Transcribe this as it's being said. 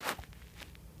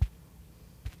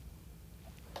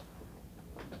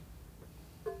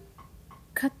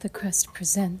Cut the Crust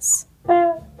presents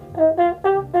The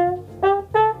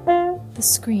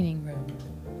Screening Room.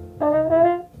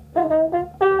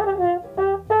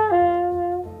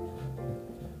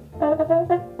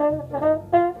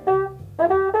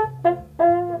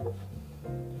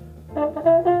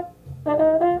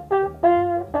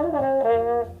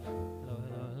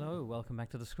 Hello. Welcome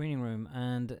back to The Screening Room.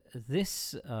 And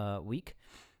this week,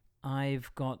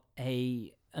 I've got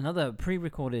another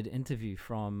pre-recorded interview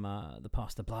from the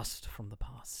past, a blast from the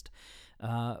past,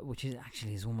 which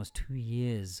is almost 2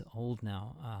 years old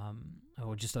now,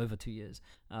 or just over 2 years.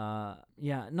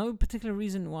 No particular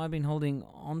reason why I've been holding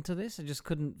on to this. I just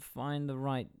couldn't find the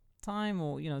right time,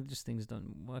 or just things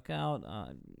don't work out,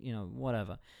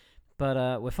 whatever.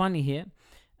 But we're finally here,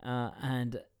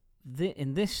 and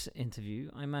in this interview,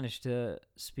 I managed to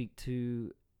speak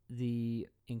to the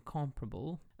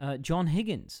incomparable John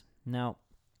Higgins. Now,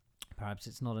 perhaps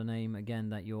it's not a name, again,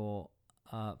 that you're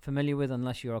familiar with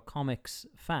unless you're a comics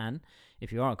fan.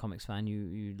 If you are a comics fan,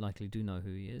 you likely do know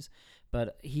who he is.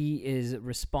 But he is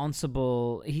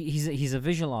responsible. He's a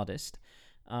visual artist,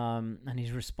 and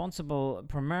he's responsible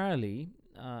primarily,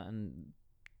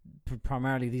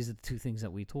 primarily these are the two things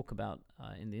that we talk about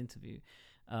in the interview,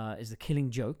 is The Killing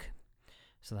Joke.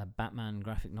 So that Batman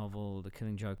graphic novel, The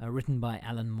Killing Joke, written by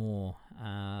Alan Moore,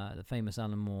 the famous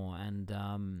Alan Moore, and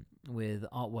with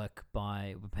artwork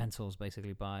with pencils,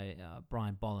 basically, by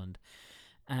Brian Bolland.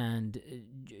 And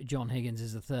John Higgins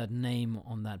is the third name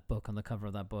on that book, on the cover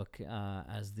of that book,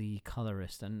 as the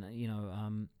colorist. And,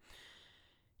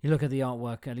 you look at the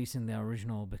artwork, at least in the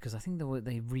original, because I think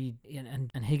they read,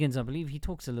 and Higgins, I believe he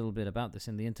talks a little bit about this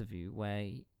in the interview,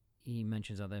 where he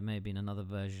mentions that there may have been another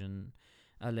version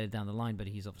later down the line, but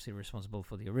he's obviously responsible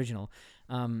for the original.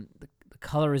 The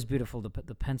color is beautiful,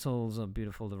 the pencils are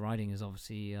beautiful, the writing is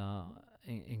obviously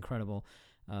incredible.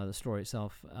 The story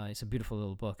itself, it's a beautiful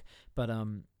little book, but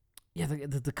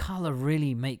the color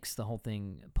really makes the whole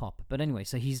thing pop. But anyway,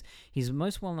 so he's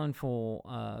most well known for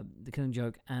The Killing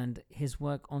Joke and his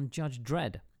work on Judge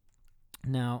Dredd.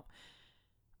 Now,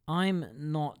 I'm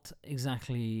not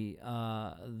exactly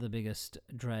the biggest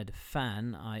Dredd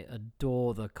fan. I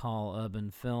adore the Carl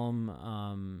Urban film,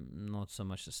 not so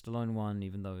much the Stallone one,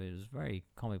 even though it was very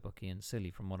comic booky and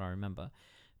silly from what I remember.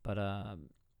 But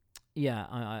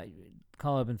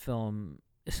Carl Urban film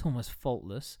is almost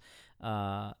faultless,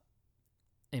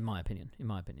 in my opinion.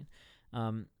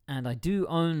 And I do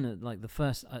own the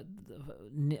first,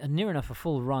 near enough a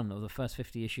full run of the first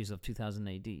 50 issues of 2000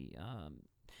 AD.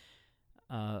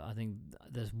 I think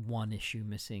there's one issue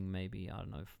missing, maybe, I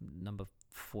don't know, number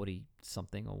 40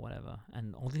 something or whatever.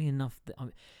 And oddly enough,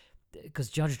 because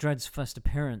Judge Dredd's first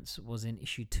appearance was in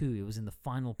issue 2, it was in the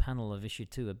final panel of issue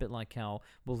 2, a bit like how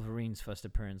Wolverine's first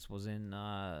appearance was in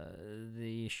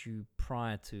the issue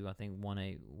prior to, I think,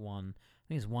 181. I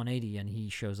think it's 180, and he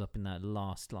shows up in that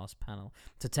last panel.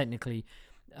 So technically,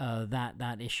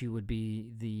 that issue would be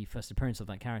the first appearance of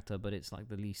that character, but it's like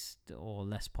the least or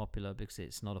less popular because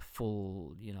it's not a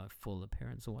full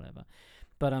appearance or whatever.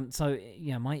 But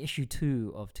my issue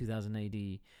 2 of 2000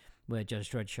 AD, where Judge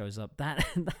Dredd shows up, that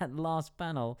last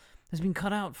panel has been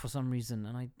cut out for some reason,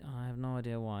 and I have no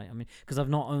idea why. I mean, because I've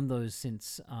not owned those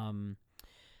since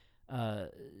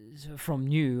from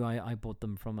new. I bought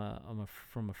them from a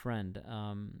friend,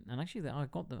 and actually I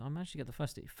got them. I managed to get the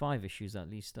first 5 issues at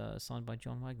least, signed by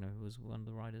John Wagner, who was one of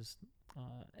the writers.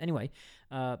 Anyway,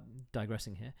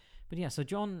 digressing here, but yeah. So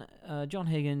John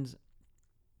Higgins,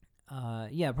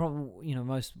 probably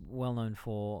most well known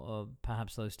for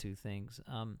perhaps those two things.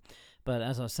 But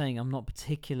as I was saying, I'm not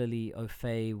particularly au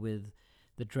fait with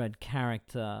the Dredd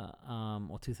character,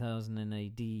 or 2000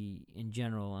 AD in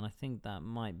general, and I think that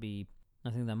might be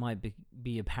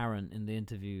apparent in the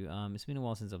interview. It's been a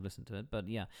while since I've listened to it, but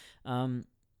yeah, I'm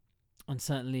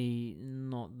certainly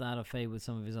not that au fait with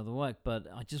some of his other work. But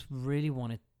I just really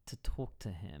wanted to talk to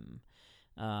him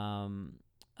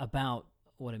about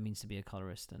what it means to be a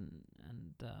colorist and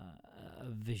a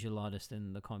visual artist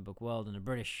in the comic book world, and a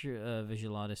British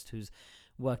visual artist who's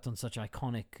worked on such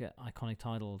iconic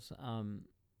titles,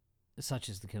 such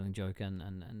as The Killing Joke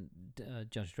and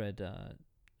Judge Dredd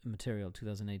material,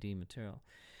 2000 AD material.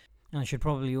 And I should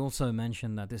probably also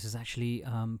mention that this is actually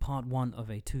part 1 of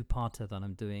a 2-parter that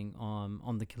I'm doing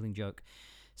on The Killing Joke.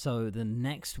 So the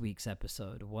next week's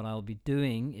episode, what I'll be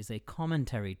doing is a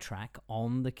commentary track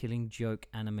on the Killing Joke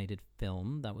animated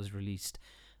film that was released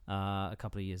a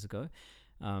couple of years ago.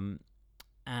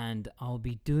 And I'll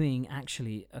be doing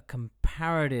actually a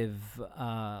comparative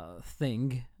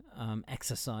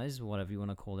exercise, whatever you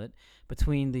want to call it,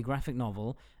 between the graphic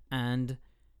novel and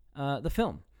the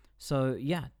film. So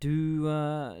yeah,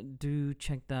 do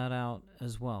check that out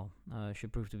as well. It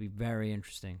should prove to be very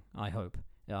interesting, I hope.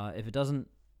 If it doesn't,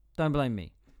 don't blame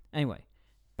me. Anyway,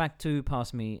 back to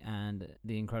Past Me and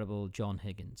the incredible John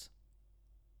Higgins.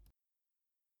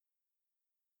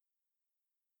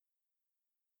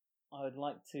 I would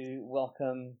like to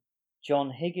welcome John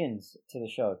Higgins to the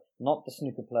show. Not the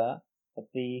snooker player, but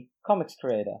the comics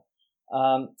creator.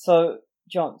 So,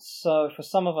 John, for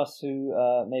some of us who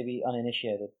may be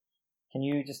uninitiated, can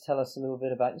you just tell us a little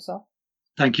bit about yourself?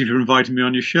 Thank you for inviting me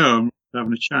on your show. I'm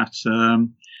having a chat.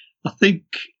 I think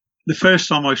the first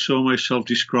time I saw myself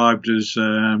described as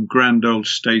grand old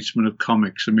statesman of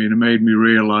comics, it made me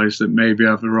realise that maybe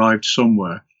I've arrived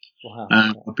somewhere. Wow.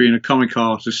 I've been a comic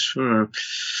artist for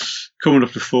coming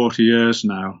up to 40 years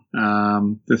now.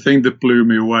 The thing that blew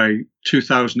me away,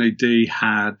 2000 AD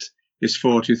had its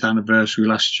 40th anniversary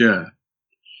last year.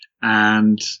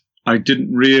 And I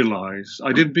didn't realise,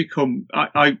 I didn't become,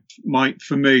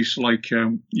 for me, it's like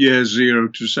year zero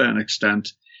to a certain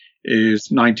extent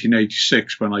is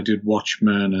 1986 when I did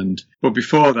Watchmen. But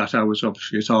before that, I was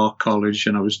obviously at art college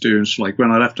and I was doing,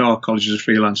 when I left art college as a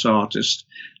freelance artist,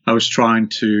 I was trying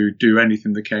to do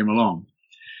anything that came along.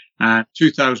 And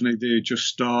 2000 AD had just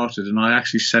started and I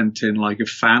actually sent in like a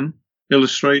fan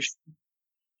illustration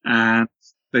and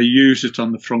they used it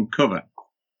on the front cover,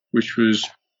 which was,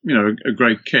 a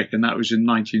great kick. And that was in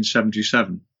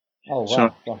 1977. Oh, wow. So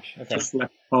gosh. Okay. I just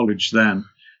left college then.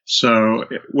 So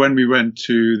when we went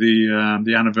to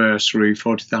the anniversary,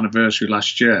 40th anniversary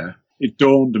last year, it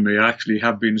dawned on me I actually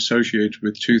have been associated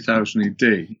with 2000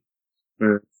 AD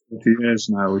for 40 years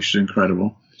now, which is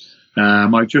incredible.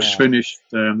 I just finished,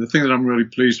 the thing that I'm really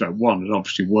pleased about, one, is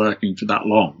obviously working for that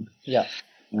long. Yeah.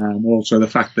 Also the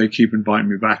fact they keep inviting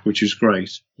me back, which is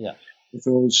great. Yeah. But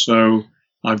also,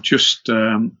 I've just,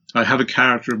 I have a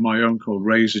character of my own called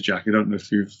Razorjack. I don't know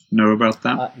if you know about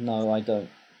that. No, I don't.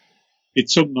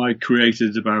 It's something I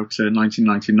created about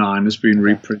 1999. It's been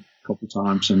reprinted a couple of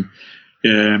times. And,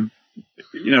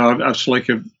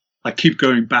 I keep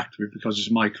going back to it because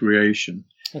it's my creation.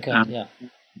 Okay, and yeah.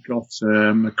 Got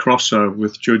a crossover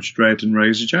with Judge Dredd and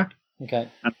Razorjack. Okay.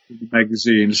 And the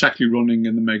magazine. It's actually running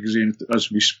in the magazine as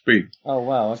we speak. Oh,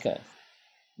 wow, okay.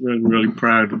 Really, really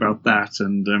proud about that,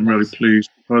 and I'm really pleased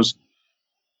because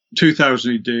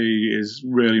 2000 AD is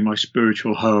really my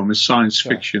spiritual home. It's science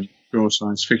fiction, pure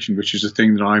science fiction, which is the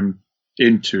thing that I'm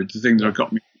into. The thing that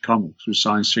got me into comics was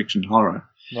science fiction horror.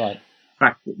 Right. In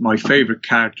fact, that my favourite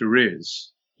character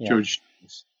is Judge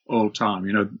all time.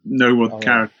 No other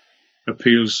character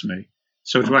appeals to me.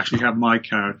 So to actually have my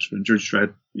character and Judge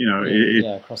Dredd,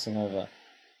 crossing over.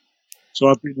 So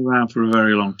I've been around for a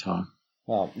very long time.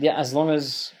 Well, yeah, as long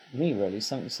as me, really.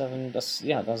 77, that's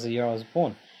the year I was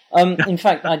born. In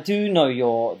fact, I do know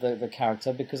the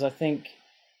character because I think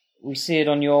we see it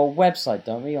on your website,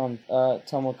 don't we? On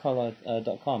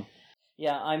tomwacolor.com.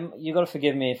 Yeah, you got to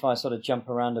forgive me if I sort of jump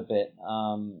around a bit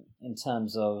in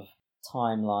terms of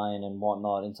timeline and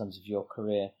whatnot, in terms of your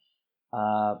career.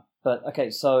 But okay,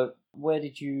 so where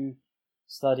did you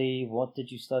study? What did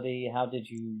you study? How did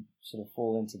you sort of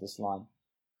fall into this line?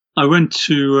 I went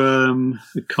to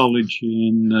a college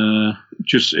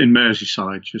just in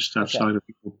Merseyside, just outside of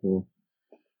Liverpool,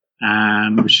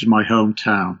 and which is my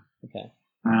hometown. Okay.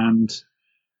 And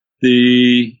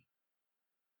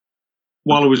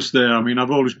while I was there,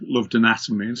 I've always loved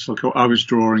anatomy. It's like I was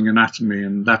drawing anatomy,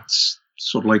 and that's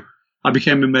sort of like I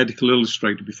became a medical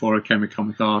illustrator before I became a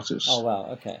comic artist. Oh wow!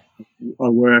 Okay. I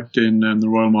worked in the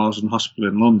Royal Marsden Hospital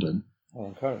in London. Oh,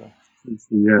 incredible.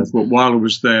 Yes, but while I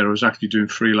was there, I was actually doing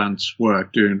freelance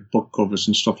work, doing book covers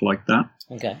and stuff like that.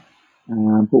 Okay.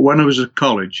 But when I was at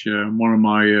college, one of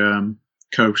my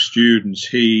co-students,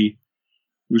 he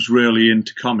was really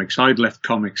into comics. I'd left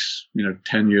comics,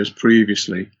 10 years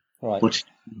previously, right. But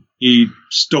he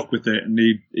stuck with it, and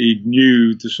he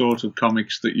knew the sort of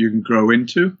comics that you can grow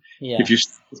into if you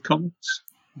stick with comics.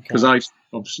 Because I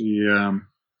obviously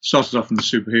started off in the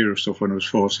superhero stuff when I was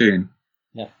 14.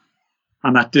 Yeah.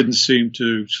 And that didn't seem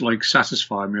to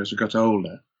satisfy me as I got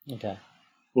older. Okay.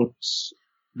 But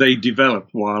they developed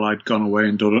while I'd gone away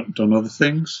and done other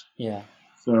things. Yeah.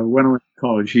 So when I went to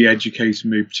college, he educated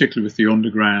me, particularly with the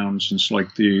undergrounds and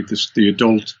the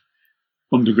adult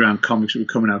underground comics that were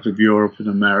coming out of Europe and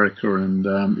America. And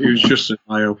it was just an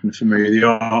eye-opener for me. The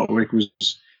artwork was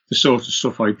the sort of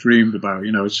stuff I dreamed about.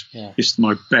 It's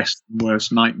my best and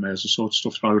worst nightmares, the sort of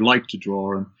stuff that I would like to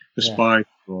draw and aspire to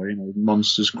draw,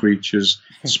 monsters, creatures,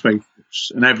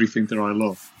 spaceships, and everything that I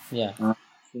love. Yeah. So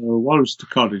while I was at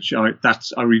college, I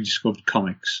rediscovered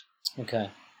comics. Okay.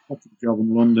 I took a job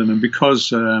in London, and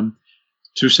because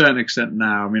to a certain extent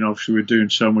now. I mean, obviously we're doing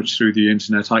so much through the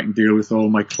internet. I can deal with all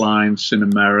my clients in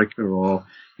America or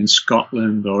in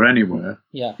Scotland or anywhere,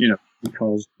 Yeah.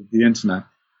 because of the internet.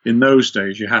 In those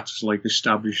days, you had to like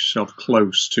establish yourself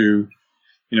close to,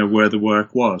 where the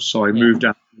work was. So I moved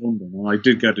down to London and I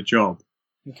did get a job.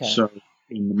 Okay. So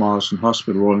in the Marsden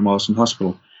Hospital, Royal Marsden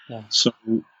Hospital. Yeah. So,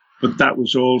 but that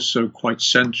was also quite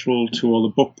central to all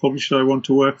the book publishers I want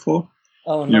to work for.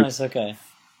 Oh, nice. Okay.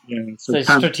 Yeah. So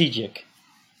it's strategic.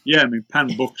 Yeah, I mean,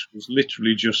 Pan Books was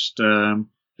literally just a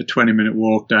 20-minute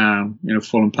walk down,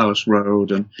 Fulham Palace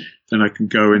Road, and then I can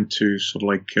go into sort of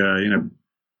like,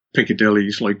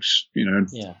 Piccadilly's, like,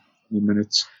 in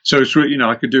minutes. So it's really,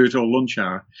 I could do it all lunch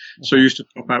hour. Okay. So I used to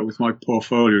pop out with my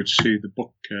portfolio to see the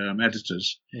book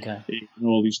editors in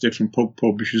all these different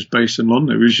publishers based in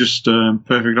London. It was just a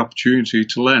perfect opportunity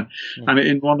to learn. And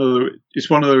it's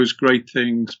one of those great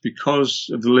things because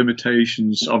of the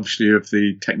limitations, obviously, of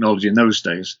the technology in those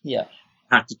days. Yeah.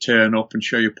 Had to turn up and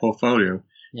show your portfolio.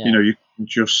 Yeah. You can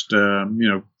just,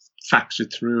 fax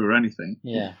it through or anything.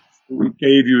 Yeah. It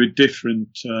gave you a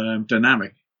different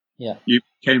dynamic. Yeah. You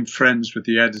became friends with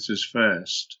the editors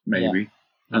first, maybe,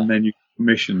 and then you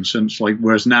commissions. And it's like,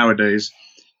 whereas nowadays,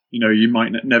 you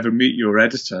might never meet your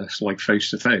editor, like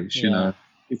face to face,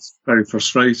 it's very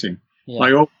frustrating. Yeah.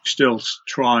 I always still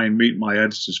try and meet my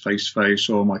editors face to face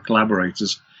or my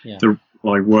collaborators that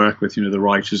I work with, the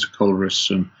writers, the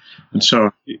colorists, and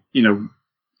so,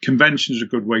 conventions are a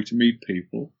good way to meet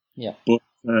people. Yeah. But,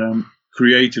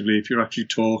 creatively, if you're actually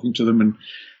talking to them and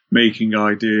making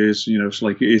ideas, it's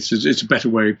like it's a better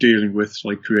way of dealing with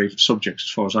like creative subjects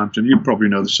as far as I'm concerned. You probably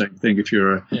know the same thing if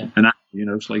you're an actor.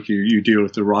 It's like you deal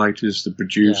with the writers, the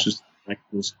producers, the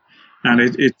actors, and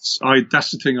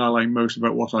that's the thing I like most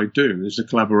about what I do is the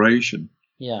collaboration.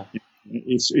 Yeah,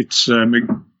 it's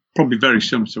probably very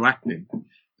similar to acting.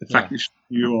 The fact that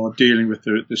you are dealing with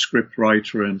the script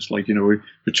writer, and it's like we're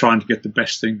trying to get the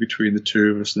best thing between the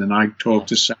two of us, and then I talk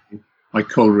to Sally, my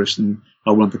colorist, and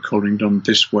I want the colouring done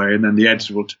this way, and then the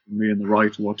editor will tell me and the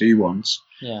writer what he wants.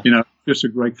 Yeah. Just a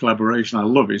great collaboration. I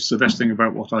love it. It's the best thing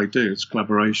about what I do. It's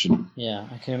collaboration. Yeah,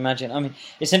 I can imagine. I mean,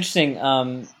 it's interesting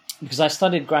because I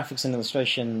studied graphics and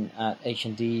illustration at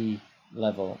H&D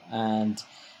level, and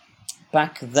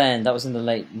back then, that was in the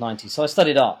late 90s. So I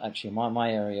studied art, actually.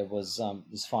 My area was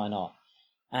fine art,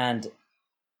 and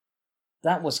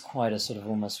that was quite a sort of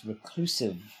almost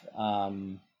reclusive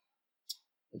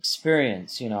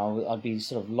experience. I'd be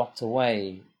sort of locked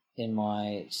away in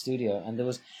my studio, and there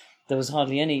was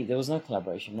no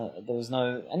collaboration, there was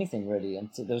no anything really, and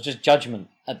there was just judgment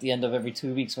at the end of every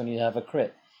 2 weeks when you'd have a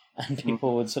crit, and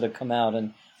people would sort of come out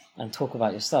and talk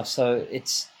about your stuff. So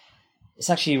it's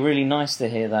actually really nice to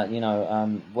hear that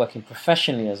working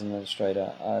professionally as an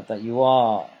illustrator, that you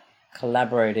are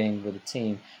collaborating with a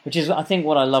team, which is I think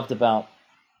what I loved about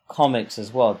comics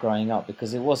as well growing up,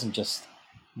 because it wasn't just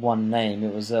one name,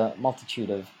 it was a multitude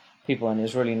of people, and it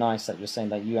was really nice that you're saying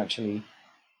that you actually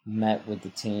met with the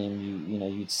team,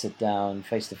 you'd sit down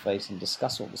face to face and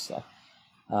discuss all the stuff.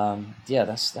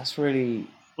 That's really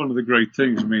one of the great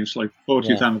things. I mean, it's like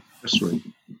 40th anniversary.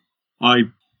 I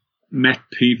met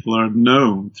people I've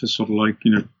known for sort of like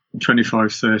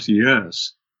 25, 30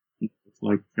 years.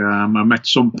 Like I met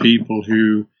some people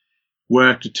who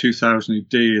worked at 2000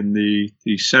 AD in the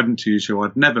 70s who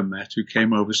I'd never met, who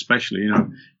came over specially,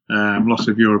 lots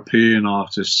of European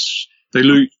artists. They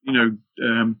look,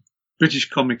 British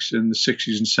comics in the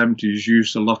 60s and 70s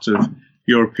used a lot of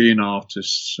European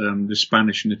artists, the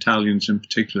Spanish and Italians in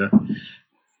particular.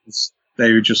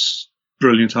 They were just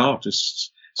brilliant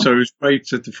artists. So it was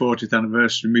great at the 40th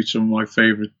anniversary to meet some of my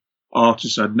favourite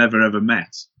artists I'd never ever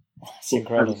met. That's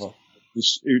incredible.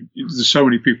 There's so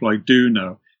many people I do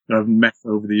know that I've met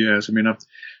over the years. I mean,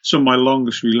 some of my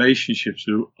longest relationships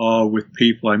are with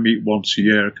people I meet once a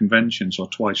year at conventions or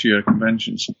twice a year at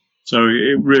conventions. So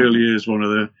it really is one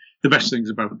of the best things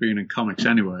about being in comics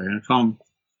anyway. And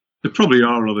there probably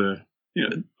are other,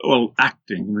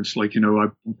 acting. I mean, it's like, I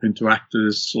bump into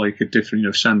actors like at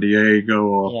different, San Diego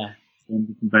or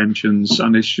conventions,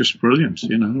 and it's just brilliant.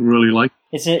 I really like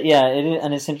it. It is,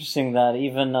 and it's interesting that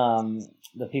even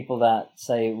the people that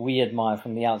say we admire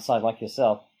from the outside, like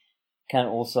yourself, can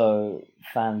also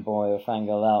fanboy or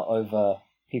fangirl out over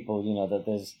people, that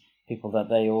there's people that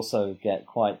they also get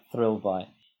quite thrilled by.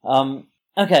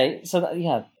 Okay, so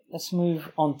let's move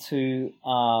on to,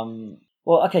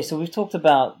 so we've talked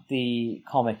about the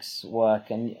comics work,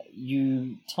 and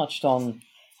you touched on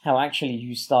how actually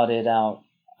you started out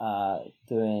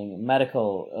doing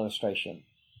medical illustration.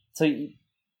 So do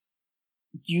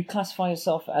you classify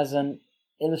yourself as an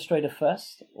illustrator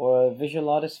first or a visual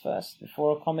artist first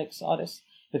before a comics artist?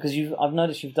 Because I've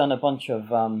noticed you've done a bunch of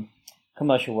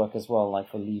commercial work as well, like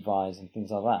for Levi's and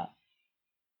things like that.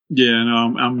 Yeah,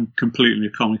 no, I'm completely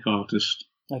a comic artist.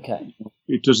 Okay.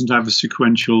 It doesn't have a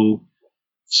sequential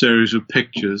series of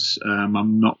pictures.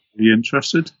 I'm not really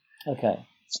interested. Okay.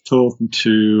 Talking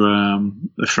to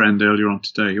a friend earlier on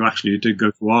today who actually did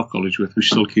go to our college with, we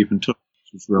still keep in touch,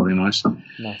 which is really nice.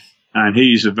 Nice. And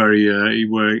he's a very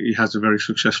he has a very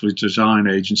successful design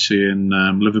agency in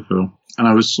Liverpool. And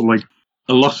I was sort of like,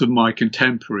 a lot of my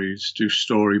contemporaries do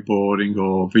storyboarding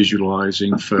or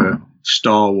visualizing for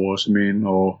Star Wars. I mean,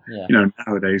 or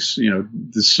nowadays,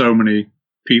 there's so many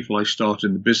people I started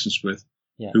in the business with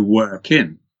who work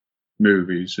in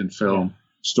movies and film,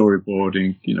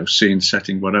 storyboarding, scene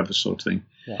setting, whatever sort of thing.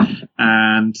 Yeah.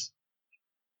 And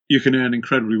you can earn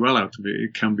incredibly well out of it.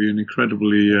 It can be an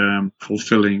incredibly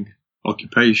fulfilling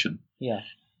occupation. Yeah.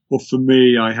 But for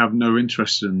me, I have no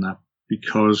interest in that,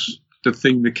 because the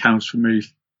thing that counts for me,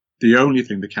 the only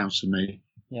thing that counts for me,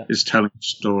 is telling a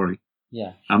story.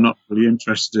 Yeah. I'm not really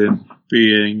interested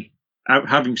in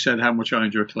having said how much I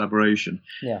enjoy collaboration.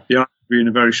 Yeah. Being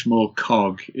a very small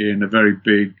cog in a very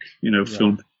big,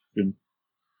 film production,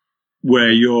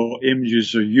 where your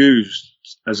images are used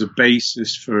as a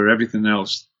basis for everything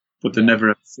else, but they're never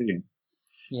ever seen.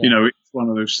 Yeah. It's one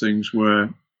of those things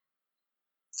where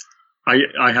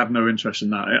I have no interest in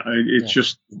that. It's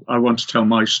just, I want to tell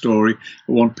my story.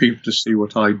 I want people to see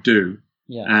what I do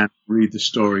and read the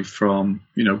story from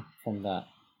that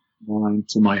mine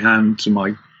to my hand, to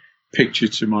my picture,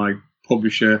 to my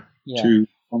publisher, to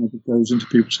comic that goes into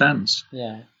people's hands.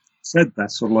 Yeah. Said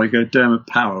that sort of like Dermot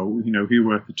Power, he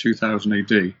worked at 2000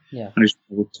 AD, and he's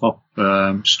one of the top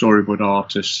storyboard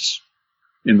artists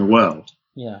in the world.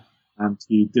 Yeah. And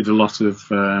he did a lot of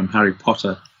Harry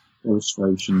Potter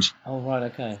illustrations. Oh, right,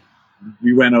 okay.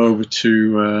 We went over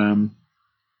to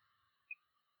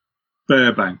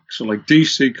Burbank. So like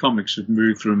DC Comics have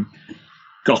moved from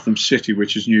Gotham City,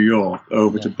 which is New York,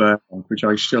 over to Burbank, which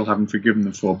I still haven't forgiven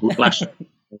them for, but last year I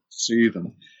got to see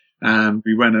them. And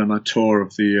we went on a tour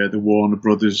of the Warner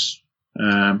Brothers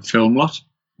film lot.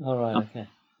 All right, okay.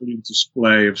 Brilliant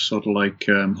display of sort of like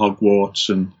Hogwarts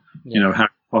and, Harry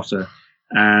Potter.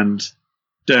 And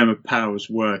Dermot Power's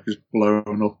work has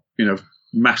blown up,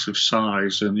 massive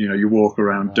size, and you walk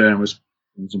around Dermot's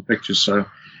and pictures. So,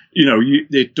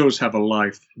 it does have a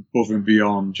life above and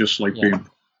beyond just like being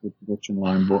the production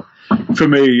line. But for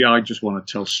me, I just want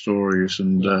to tell stories,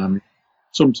 and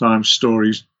sometimes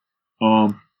stories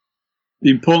are the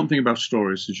important thing about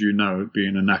stories, as you know,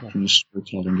 being an actor and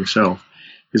storytelling yourself,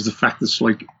 is the fact that it's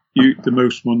like the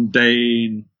most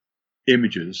mundane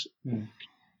images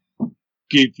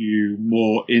give you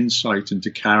more insight into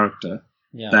character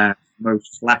than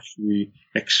most flashy,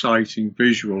 exciting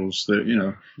visuals that,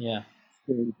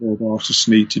 storyboard artists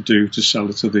need to do to sell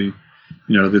it to the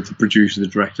producer, the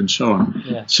director, and so on.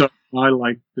 Yeah. So I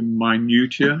like the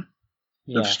minutiae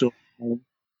of storytelling.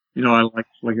 I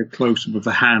like a close-up of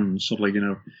the hand, sort of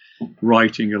like,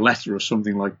 writing a letter or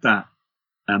something like that.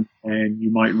 And you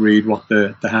might read what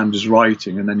the hand is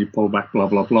writing, and then you pull back, blah,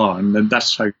 blah, blah. And then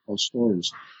that's how you tell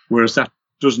stories. Whereas that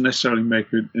doesn't necessarily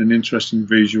make it an interesting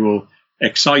visual,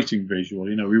 exciting visual.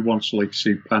 We want to like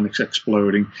see planets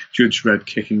exploding, Judge Dredd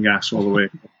kicking ass all the way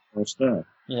across there.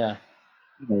 Yeah.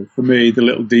 For me, the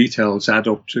little details add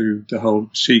up to the whole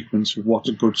sequence of what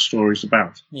a good story is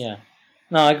about. Yeah.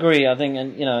 No, I agree. I think,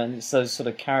 and it's those sort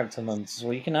of character moments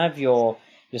where you can have your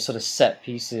sort of set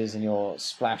pieces and your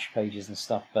splash pages and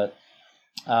stuff, but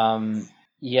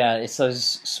it's those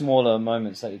smaller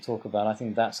moments that you talk about. I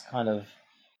think that's kind of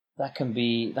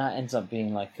that ends up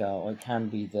being like, or it can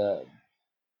be the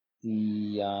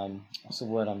what's the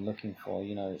word I'm looking for?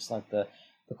 It's like the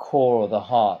core or the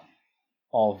heart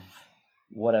of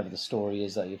whatever the story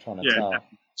is that you're trying to tell.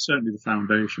 Certainly the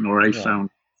foundation or a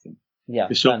foundation. Yeah.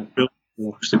 It's sort of built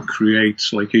blocks that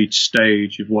creates like each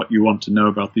stage of what you want to know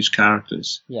about these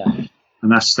characters. Yeah.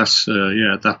 And that's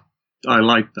that I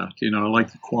like that. I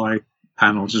like the quiet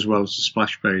panels as well as the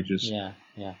splash pages. Yeah,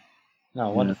 yeah. No,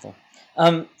 wonderful.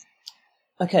 Yeah.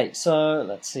 Okay, so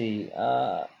let's see.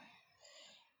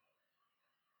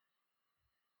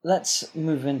 Let's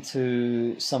move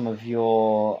into some of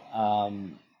your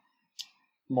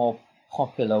more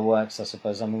popular works, I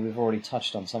suppose. I mean, we've already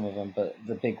touched on some of them, but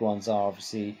the big ones are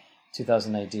obviously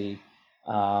 2000 AD,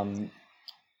 and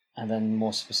then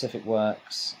more specific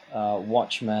works,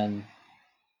 Watchmen,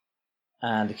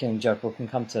 and The Killing Joke. We can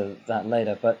come to that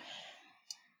later, but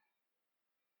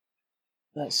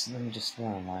let me just,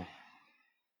 where am I?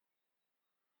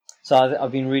 So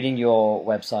I've been reading your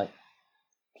website,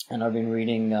 and I've been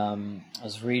reading, I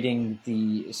was reading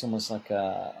it's almost like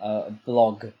a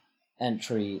blog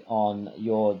entry on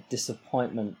your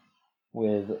disappointment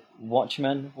with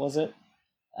Watchmen, was it?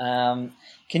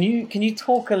 Can you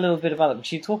talk a little bit about it?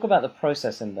 Because you talk about the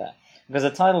process in there. Because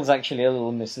the title is actually a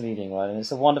little misleading, right? And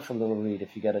it's a wonderful little read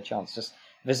if you get a chance. Just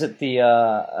visit the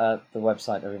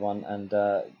website, everyone, and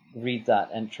read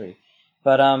that entry.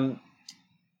 But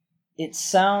it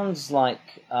sounds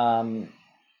like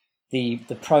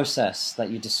the process that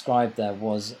you described there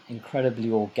was incredibly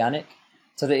organic.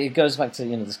 So that it goes back to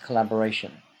this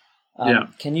collaboration.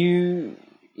 Can you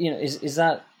is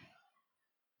that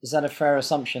a fair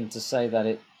assumption to say that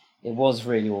it was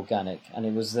really organic and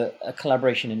it was a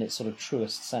collaboration in its sort of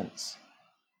truest sense?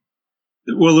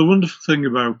 Well, the wonderful thing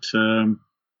about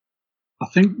I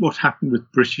think what happened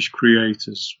with British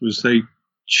creators was they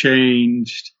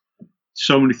changed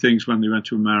so many things when they went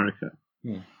to America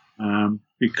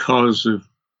because of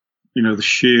the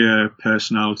sheer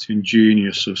personality and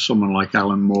genius of someone like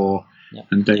Alan Moore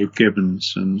and Dave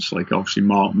Gibbons, and it's like obviously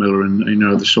Mark Miller and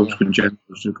the subsequent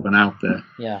generals who've gone out there,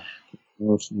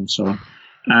 and so on.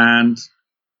 And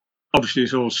obviously,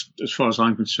 it's all, as far as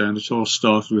I'm concerned, it's all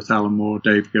started with Alan Moore,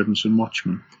 Dave Gibbons, and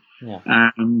Watchmen.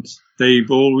 And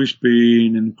they've always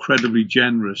been incredibly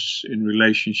generous in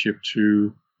relationship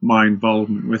to my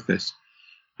involvement with it.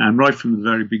 And right from the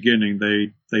very beginning,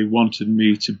 they wanted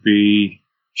me to be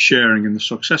sharing in the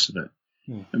success of it.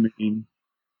 I mean,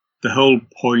 the whole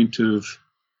point of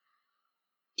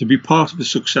to be part of a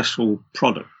successful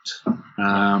product,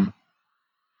 the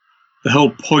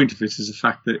whole point of it is the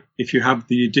fact that if you have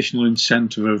the additional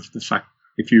incentive of the fact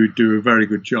if you do a very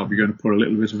good job, you're going to put a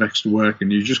little bit of extra work in,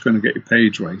 you're just going to get your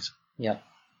page rate.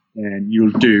 And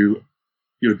you'll do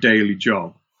your daily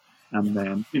job. And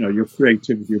then, your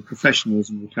creativity, your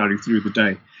professionalism will carry through the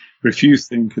day. But if you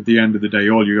think at the end of the day,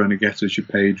 all you're going to get is your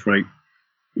page rate,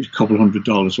 a couple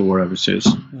 $100 or whatever it is.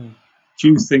 If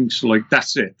you think like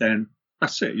that's it, then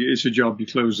that's it. It's a job. You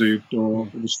close the door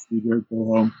of the studio, go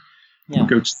home,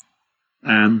 go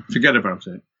and forget about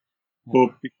it.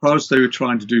 But because they were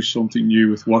trying to do something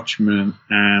new with Watchmen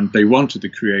and they wanted the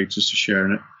creators to share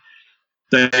in it,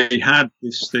 they had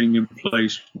this thing in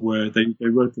place where they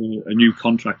wrote a new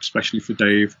contract especially for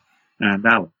Dave and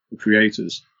Alan, the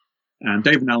creators. And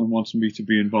Dave and Alan wanted me to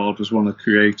be involved as one of the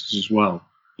creators as well.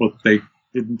 But they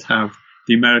didn't have,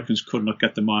 the Americans could not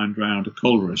get the mind around a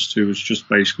colorist who was just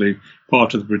basically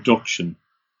part of the production,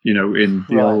 in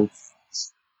the old,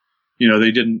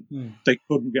 they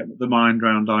couldn't get the mind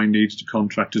around I needed a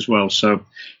contract as well. So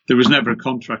there was never a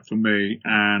contract for me.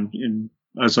 And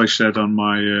as I said on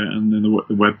my, and in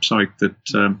the website that,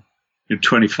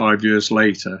 25 years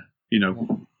later,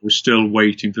 we're still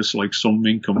waiting for some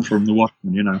income from the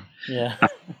Watchmen,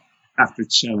 after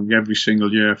it's selling every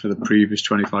single year for the previous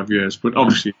 25 years. But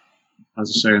obviously,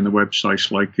 as I say on the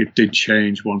website, it did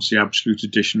change once the Absolute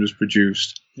Edition was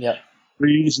produced.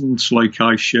 Reasons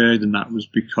I shared in that was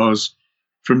because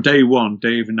from day one,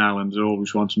 Dave and Alan had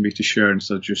always wanted me to share,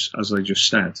 as I just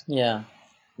said.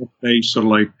 They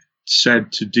sort of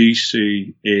said to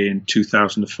DC in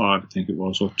 2005, I think it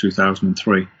was, or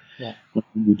 2003, when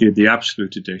we did the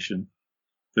Absolute Edition,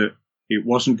 that it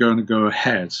wasn't going to go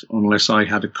ahead unless I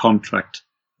had a contract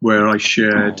where I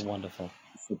shared the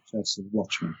success of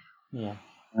Watchmen.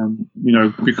 And,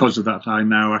 because of that, I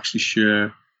now actually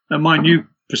share a minute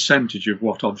percentage of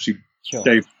what obviously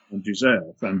Dave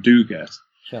deserve and do get.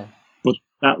 But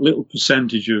that little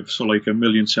percentage of a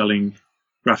million selling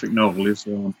graphic novel is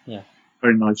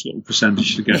very nice little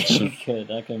percentage to get. So. Good,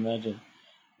 I can imagine.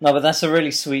 No, but that's a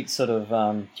really sweet sort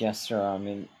of gesture. I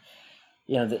mean,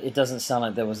 it doesn't sound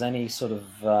like there was any sort of.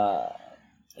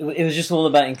 It was just all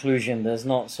about inclusion. There's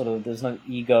no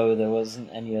ego. There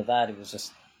wasn't any of that. It was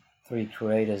just three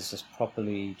creators just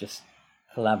properly just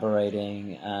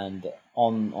collaborating and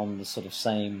on the sort of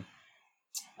same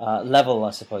level,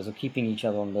 I suppose, or keeping each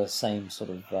other on the same sort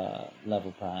of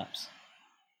level, perhaps.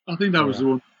 I think that was the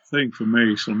one thing for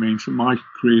me. So, my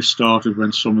career started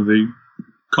when some of the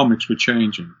comics were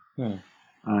changing,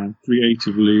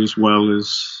 creatively as well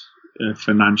as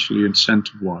financially,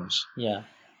 incentive-wise.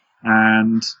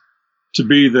 And to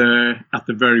be there at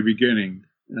the very beginning,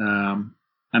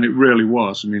 and it really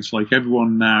was. It's like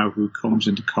everyone now who comes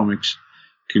into comics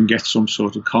can get some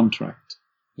sort of contract.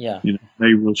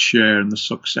 They will share in the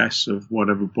success of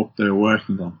whatever book they're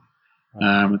working on.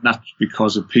 And that's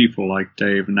because of people like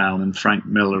Dave and Alan and Frank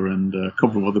Miller and a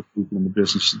couple of other people in the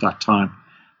business at that time.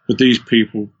 But these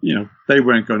people, they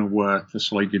weren't going to work for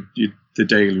the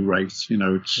daily rate,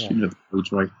 the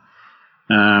wage rate.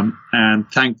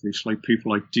 And thankfully,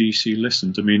 people like DC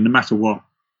listened. No matter what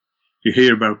you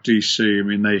hear about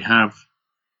DC, they have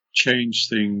changed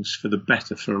things for the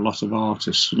better for a lot of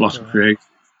artists, a lot of creators.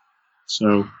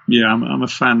 So yeah, I'm a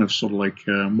fan of sort of like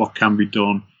what can be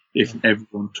done if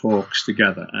everyone talks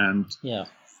together. And Yeah.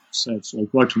 so it's like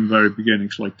right from the very beginning,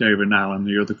 it's like David and Alan,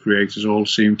 the other creators, all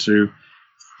seem to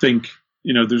think,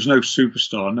 there's no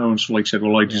superstar. No one's like said,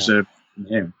 well, I deserve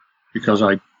him because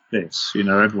I did this.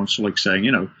 Everyone's like saying,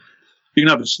 you can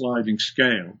have a sliding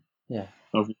scale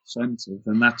of incentive,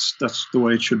 and that's the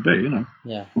way it should be.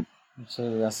 Yeah.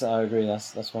 Absolutely. I agree.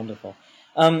 That's wonderful.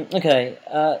 Okay.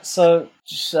 So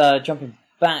just jumping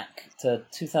back to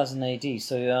 2000 AD.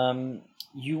 So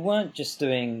you weren't just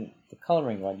doing the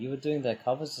coloring, right? You were doing their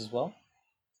covers as well.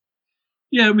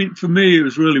 Yeah, I mean, for me, it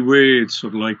was really weird.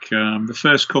 Sort of like the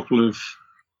first couple of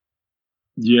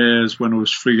years when I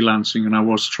was freelancing and I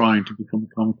was trying to become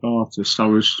a comic artist, I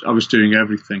was doing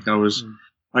everything.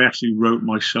 I actually wrote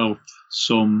myself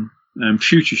some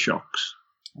future shocks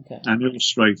and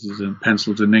illustrated and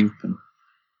penciled and inked them.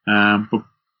 But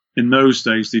in those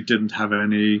days, they didn't have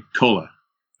any colour,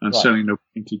 and certainly no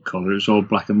painted colour. It was all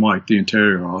black and white, the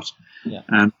interior art. Yeah.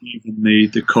 And even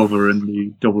the cover and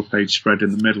the double page spread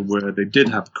in the middle where they did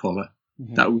have colour,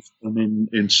 that was done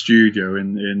in studio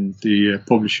in the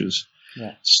publishers.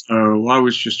 Yeah. So I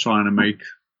was just trying to make,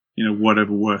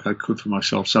 whatever work I could for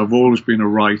myself. So I've always been a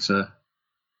writer,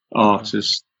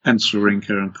 artist, pencil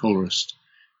inker and colorist.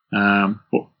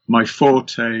 But my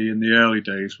forte in the early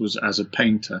days was as a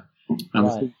painter.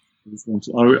 And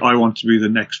I want to be the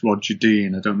next Roger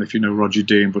Dean. I don't know if you know Roger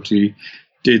Dean, but he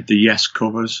did the Yes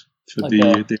covers for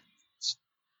the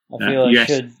I feel I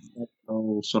should.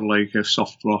 Sort of like a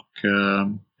soft rock,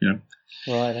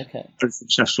 Right, okay. A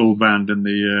successful band in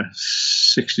the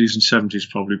 60s and 70s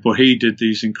probably. But he did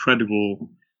these incredible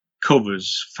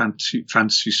covers,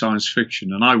 fantasy science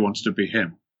fiction, and I wanted to be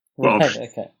him. Right,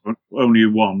 okay. Only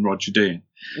one, Roger Dean.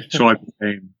 So I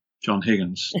became John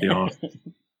Higgins, the artist.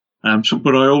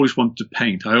 But I always wanted to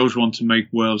paint. I always wanted to make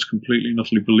worlds completely and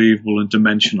utterly believable and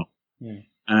dimensional.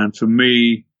 And for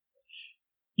me,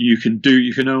 you can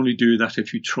only do that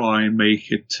if you try and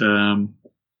make it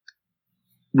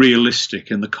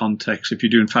realistic in the context. If you're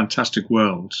doing fantastic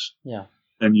worlds,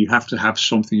 then you have to have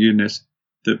something in it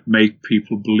that make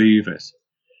people believe it.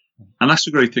 And that's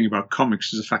the great thing about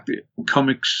comics, is the fact that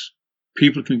comics,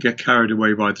 people can get carried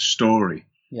away by the story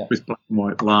with black and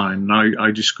white line. And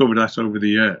I discovered that over the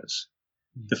years.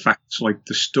 The fact, like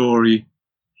the story,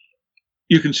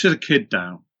 you can sit a kid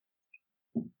down,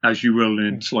 as you will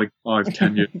in like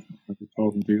 5-10 years,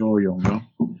 talking to you're younger,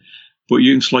 but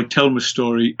you can like tell them a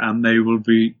story and they will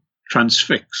be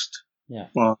transfixed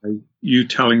by you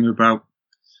telling them about,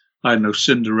 I don't know,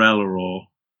 Cinderella or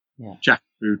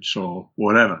jackboots or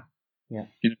whatever.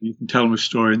 You can tell them a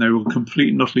story and they will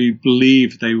completely and utterly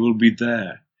believe they will be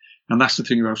there. And that's the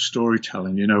thing about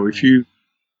storytelling. If you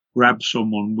grab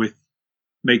someone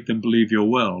make them believe your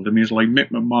world. I mean, it's like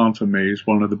Mick McMahon for me is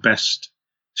one of the best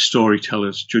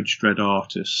storytellers, Judge Dredd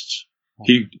artists.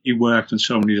 He worked on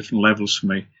so many different levels for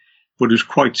me, but it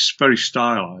was very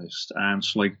stylized, and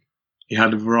it's like he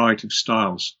had a variety of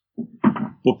styles.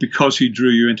 But because he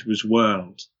drew you into his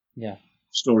world, the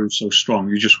story was so strong,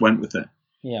 you just went with it.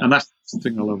 And that's the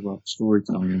thing I love about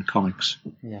storytelling in comics.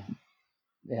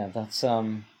 That's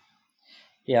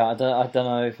I don't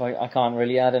know if I can't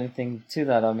really add anything to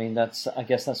that. I mean, I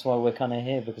guess that's why we're kind of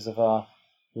here, because of our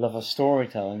love of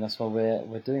storytelling. That's why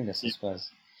we're doing this, I suppose.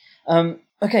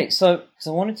 Okay, so I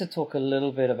wanted to talk a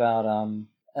little bit about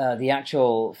the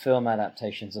actual film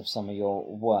adaptations of some of your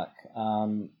work.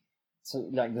 So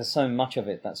like, there's so much of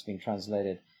it that's been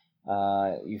translated.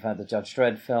 You've had the Judge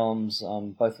Dredd films,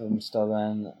 both of them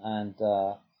stolen, and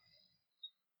the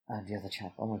other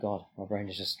chap. Oh my god, my brain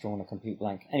has just drawn a complete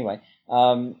blank. Anyway,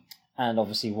 and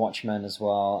obviously Watchmen as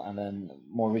well, and then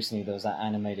more recently there was that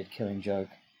animated Killing Joke.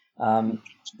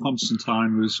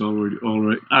 Constantine was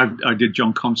already. I did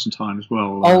John Constantine as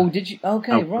well. Oh, did you?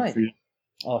 Okay, right.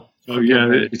 Oh, so yeah,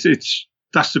 it's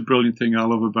that's the brilliant thing I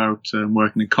love about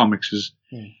working in comics, is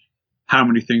how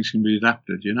many things can be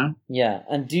adapted. Yeah,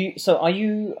 and are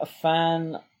you a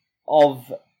fan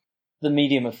of the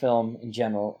medium of film in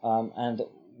general? And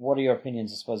what are your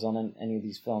opinions, I suppose, on any of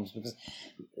these films? Because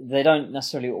they don't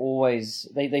necessarily always.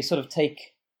 They sort of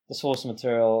take the source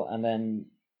material and then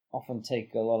often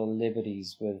take a lot of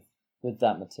liberties with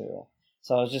that material.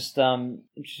 So I was just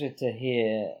interested to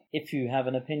hear if you have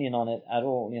an opinion on it at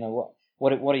all.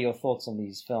 What are your thoughts on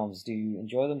these films? Do you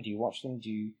enjoy them? Do you watch them?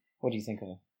 What do you think of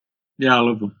them? Yeah, I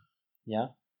love them. Yeah?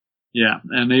 Yeah,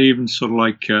 and even sort of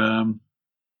like the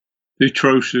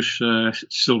atrocious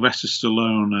Sylvester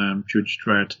Stallone Judge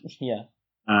Dredd. Yeah.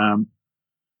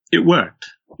 It worked.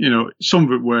 Some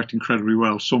of it worked incredibly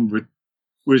well. Some of it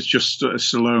was just a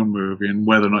Stallone movie, and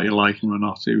whether or not you like him or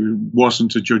not, it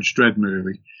wasn't a Judge Dredd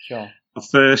movie. Sure. The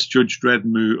first Judge Dredd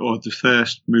movie, or the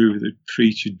first movie that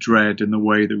featured Dredd in the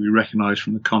way that we recognise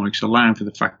from the comics, allowing for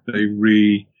the fact that they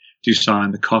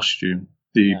redesigned the costume,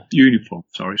 the uniform.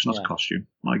 Sorry, it's not a costume.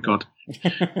 My God,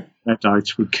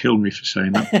 Reddites would kill me for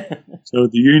saying that. So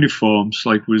the uniforms,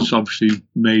 like, was obviously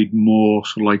made more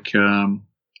sort of like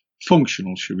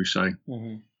functional, should we say,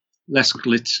 less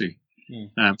glitzy.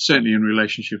 Certainly in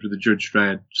relationship to the Judge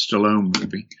Dredd Stallone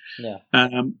movie. Yeah.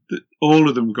 All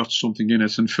of them got something in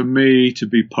it. And for me to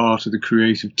be part of the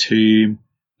creative team,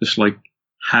 just like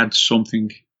had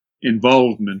something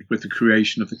involvement with the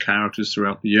creation of the characters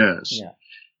throughout the years. Yeah.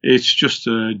 It's just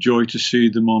a joy to see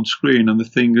them on screen. And the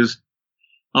thing is,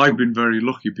 I've been very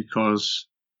lucky because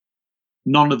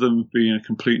none of them have been a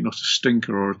complete and utter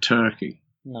stinker or a turkey.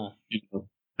 No. You know,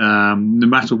 no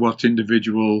matter what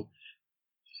individual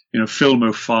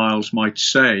filmophiles might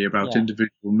say about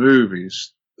individual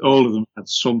movies, all of them had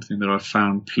something that I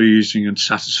found pleasing and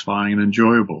satisfying and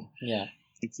enjoyable. Yeah.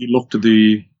 If you looked at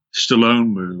the Stallone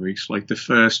movies, like the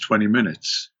first 20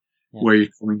 minutes where you're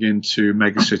coming into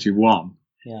Mega City 1,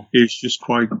 it's just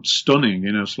quite stunning.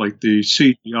 It's like the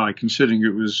CGI, considering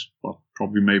it was,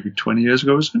 probably maybe 20 years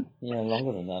ago, isn't it? Yeah,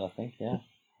 longer than that, I think, yeah.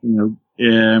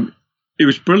 It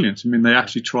was brilliant. I mean, they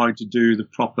actually tried to do the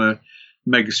proper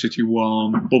Mega City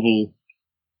 1 bubble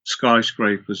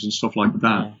skyscrapers and stuff like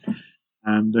that. Yeah.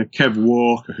 And Kev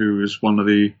Walker, who is one of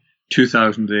the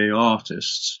 2000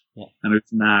 artists, and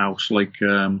it's now like,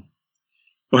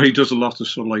 he does a lot of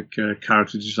sort of like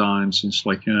character designs and it's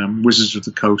like Wizards of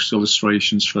the Coast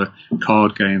illustrations for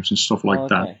card games and stuff like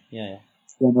that. Yeah.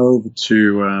 Went over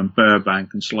to Burbank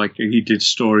and so like he did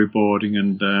storyboarding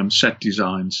and set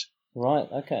designs. Right.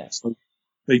 Okay. So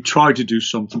they tried to do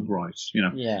something right,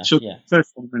 Yeah. So the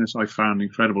first 1 minutes I found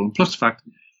incredible, and plus the fact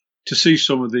to see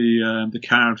some of the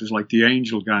characters like the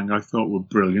Angel Gang, I thought were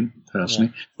brilliant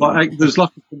personally. But there's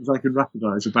lots of things I could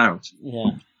rhapsodize about.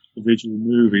 Yeah. Individual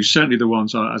movies, certainly the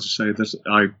ones, as I say, that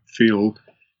I feel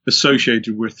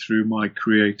associated with through my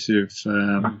creative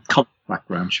comic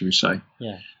background, should we say?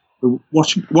 Yeah. The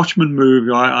Watchmen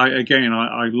movie,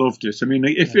 I loved it. I mean,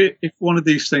 if one of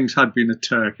these things had been a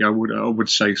turkey, I would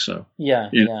say so. Yeah.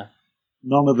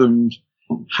 None of them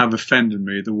have offended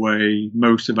me the way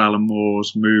most of Alan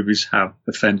Moore's movies have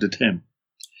offended him.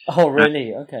 Oh,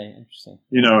 really? Okay, interesting.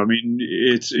 I mean,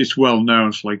 it's well known.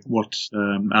 It's like what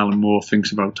Alan Moore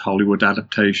thinks about Hollywood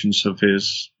adaptations of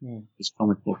his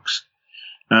comic books.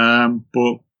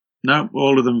 But no,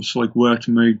 all of them like worked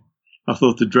for me. I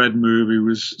thought the Dredd movie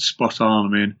was spot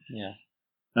on. I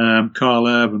mean, Carl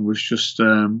Urban was just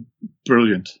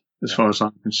brilliant as far as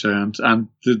I'm concerned. And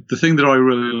the thing that I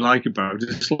really like about it,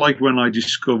 it's like when I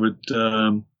discovered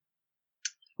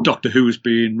Doctor Who was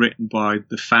being written by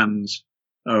the fans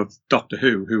of Doctor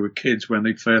Who were kids when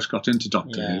they first got into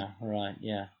Doctor Who. Yeah, right,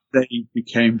 yeah. They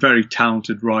became very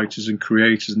talented writers and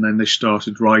creators, and then they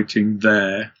started writing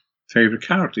their favourite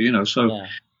character, So,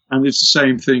 and it's the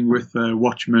same thing with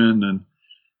Watchmen and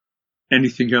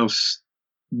anything else.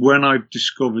 When I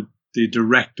discovered the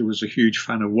director was a huge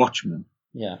fan of Watchmen,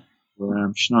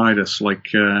 Schneider, like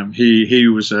he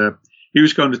was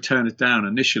going to turn it down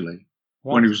initially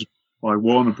when he was by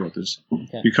Warner Brothers,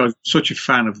 because such a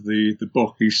fan of the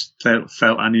book, he felt,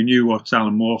 and he knew what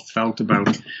Alan Moore felt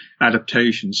about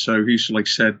adaptations. So he like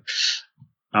said,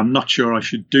 "I'm not sure I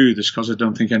should do this because I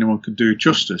don't think anyone could do it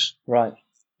justice." Right.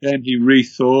 Then he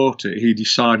rethought it. He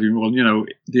decided, well,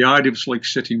 the idea was like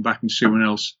sitting back and someone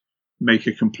else make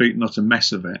a complete and utter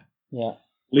mess of it. Yeah.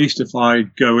 At least if I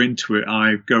go into it,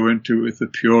 I go into it with the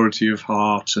purity of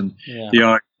heart and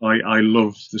I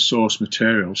love the source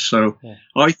material. So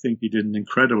I think he did an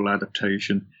incredible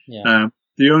adaptation. Yeah.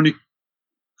 The only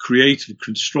creative,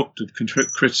 constructive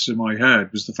criticism I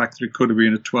heard was the fact that it could have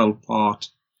been a 12-part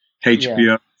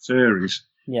HBO series,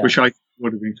 which I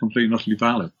would have been completely and utterly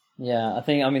valid. Yeah, I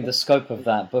think, the scope of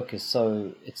that book is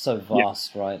so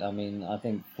vast, right? I mean, I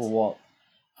think for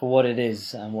what it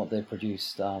is and what they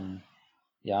produced, I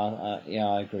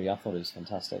agree. I thought it was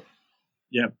fantastic.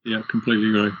 Yeah, completely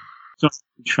agree. So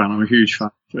I'm a huge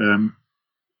fan.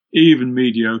 Even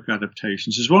mediocre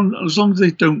adaptations, as long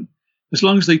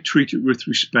as they treat it with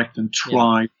respect and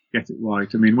try to get it right.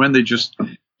 I mean, when they just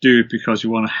do it because you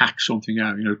want to hack something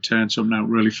out, turn something out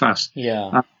really fast.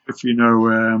 Yeah. If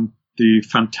the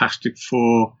Fantastic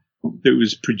Four that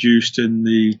was produced in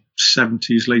the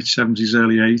 70s, late 70s,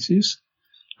 early 80s,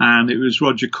 and it was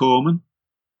Roger Corman.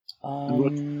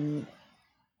 I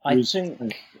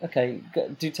think. Okay,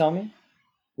 do tell me.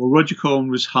 Well, Roger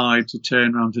Corman was hired to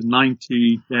turn around a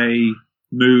 90-day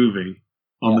movie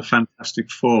on the Fantastic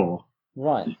Four,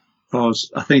 Right.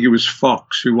 because I think it was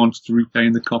Fox who wanted to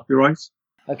retain the copyright.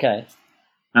 Okay.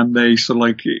 And they sort of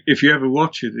like, if you ever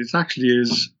watch it, it actually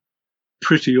is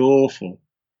pretty awful.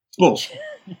 But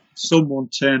someone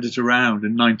turned it around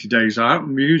in 90 days.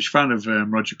 I'm a huge fan of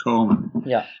Roger Corman.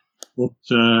 Yeah. But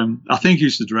I think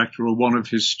he's the director, or one of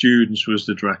his students was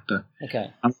the director.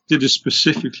 Okay. And did it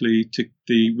specifically to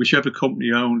whichever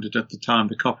company owned it at the time,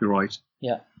 the copyright.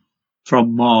 Yeah.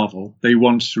 From Marvel. They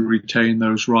wanted to retain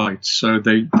those rights, so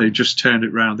they just turned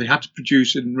it around. They had to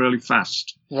produce it really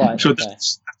fast. Right. So okay.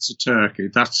 that's a turkey.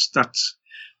 That's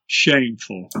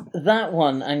shameful. That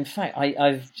one, in fact,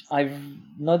 I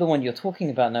know the one you're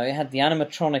talking about now. It had the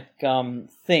animatronic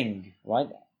thing, right?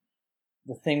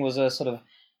 The thing was a sort of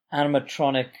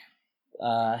animatronic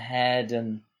head,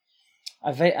 and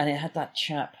it had that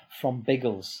chap from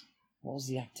Biggles. What was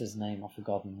the actor's name? I've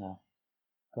forgotten now.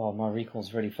 God, my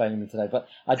recall's really failing me today. But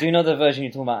I do know the version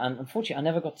you're talking about, and unfortunately, I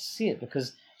never got to see it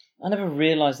because I never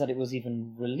realised that it was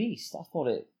even released. I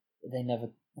thought they never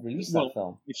released that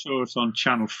film. We saw it on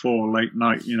Channel 4 late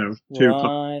night, 2 o'clock.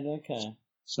 Right, okay.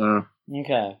 So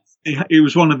okay. It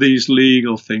was one of these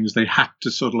legal things. They had to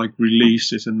sort of like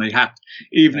release it, and they had,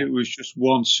 even if it was just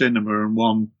one cinema and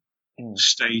one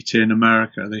state in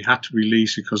America, they had to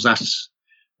release it because that's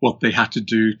what they had to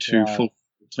do to fulfill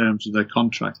the terms of their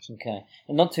contract. Okay.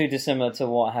 And not too dissimilar to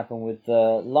what happened with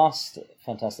the last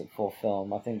Fantastic Four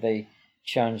film. I think they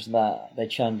churned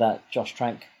that Josh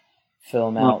Trank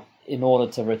film out in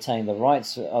order to retain the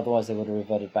rights. Otherwise, they would have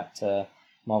reverted back to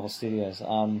Marvel Studios,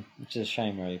 which is a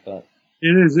shame, really. But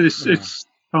it is. It's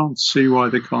can't see why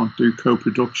they can't do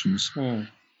co-productions. I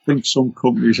think some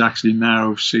companies actually now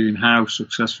have seen how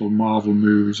successful Marvel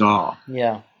movies are.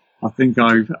 Yeah. I think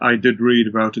I did read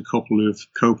about a couple of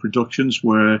co-productions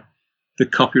where the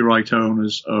copyright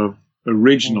owners of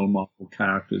original Marvel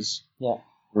characters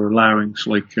were allowing,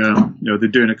 they're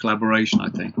doing a collaboration, I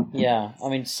think. Yeah, I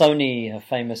mean, Sony have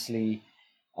famously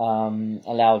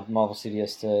allowed Marvel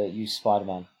Studios to use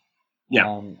Spider-Man. Yeah.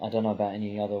 I don't know about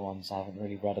any other ones. I haven't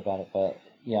really read about it, but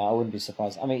yeah, I wouldn't be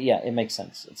surprised. I mean, yeah, it makes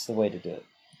sense. It's the way to do it.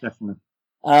 Definitely.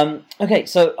 Okay,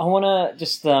 so I want to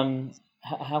just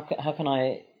how can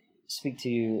I speak to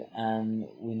you and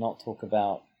we not talk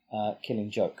about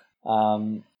Killing Joke?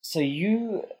 So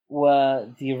you were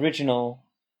the original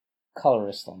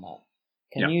colorist on that.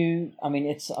 Can you? I mean,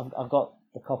 I've got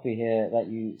the copy here that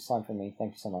you signed for me.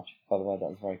 Thank you so much. By the way, that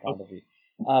was very kind of you.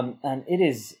 And it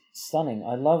is stunning.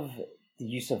 I love the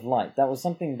use of light. That was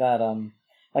something that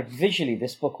like visually,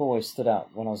 this book always stood out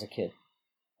when I was a kid.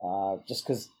 Just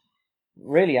because,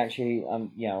 really, actually,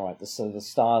 the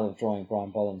style of drawing,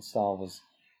 Brian Bolland's style, was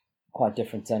quite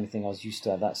different to anything I was used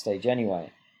to at that stage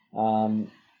anyway.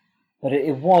 But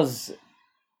it was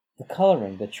the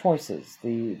colouring, the choices, the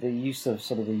use of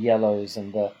sort of the yellows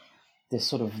and this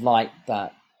sort of light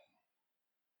that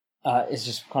is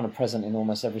just kind of present in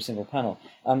almost every single panel.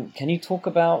 Can you talk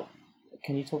about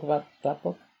that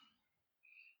book?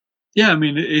 Yeah, I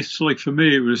mean, it's like, for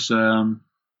me, it was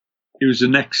the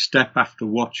next step after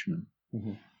Watchmen.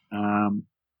 Mm-hmm.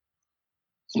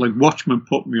 It's like Watchmen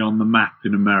put me on the map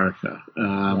in America.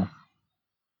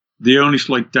 The only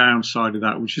slight downside of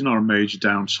that, which is not a major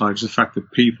downside, is the fact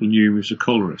that people knew me as a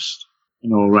colorist,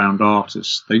 an all-round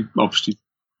artist. They obviously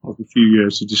took a few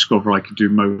years to discover I could do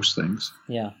most things.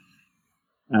 Yeah.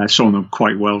 Some of them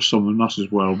quite well, some of them not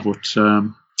as well. But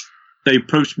they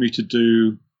approached me to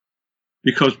do,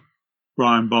 because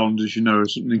Brian Bolland, as you know,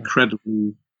 is an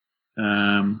incredibly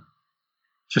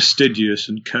fastidious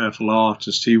and careful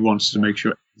artist. He wants to make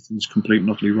sure everything's completely and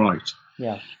utterly right.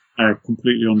 Yeah. I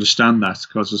completely understand that,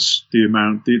 because it's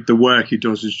the work he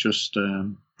does is just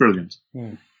brilliant.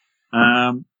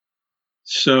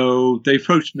 So they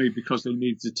approached me because they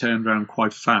needed to turn around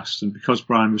quite fast, and because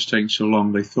Brian was taking so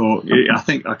long, they thought,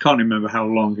 I can't remember how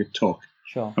long it took.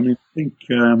 Sure. I mean, I think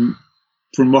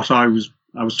from what I was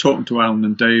talking to Alan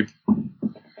and Dave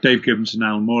Gibbons and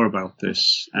Alan Moore about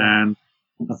this, and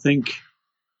I think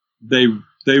they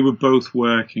were both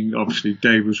working. Obviously,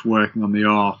 Dave was working on the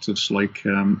art of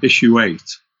issue 8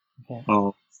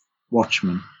 of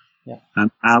Watchmen,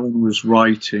 and Alan was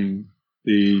writing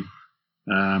the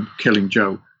Killing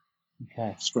Joke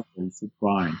story for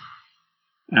Brian,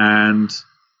 and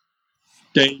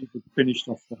Dave had finished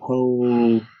off the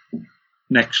whole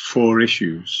next 4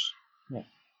 issues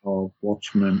of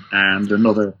Watchmen, and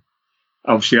another.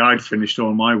 Obviously, I'd finished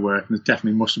all my work, and it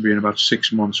definitely must have been about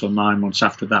 6 months or 9 months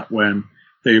after that when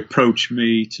they approached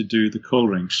me to do the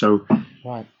colouring. So,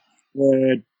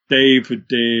 where Dave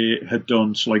had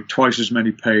done twice as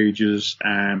many pages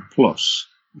and plus,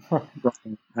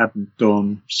 Brian hadn't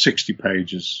done 60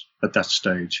 pages at that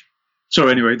stage. So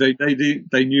anyway,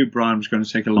 they knew Brian was going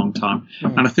to take a long time,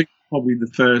 and I think probably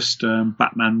the first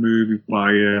Batman movie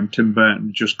by Tim Burton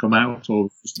had just come out, or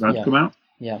was just about to come out.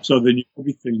 Yeah. So then you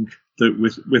probably think that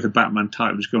with a Batman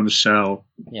title, it's going to sell,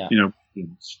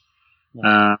 billions.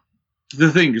 Yeah. The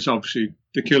thing is, obviously,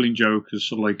 The Killing Joke has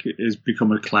sort of like has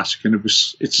become a classic, and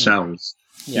it sells,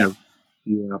 year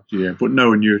after year. But no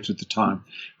one knew it at the time.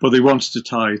 But they wanted to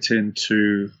tie it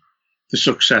into the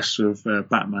success of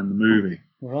Batman the movie.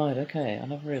 Right. Okay. I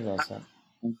never realised that.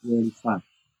 I'm really fan.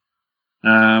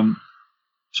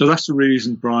 So that's the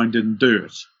reason Brian didn't do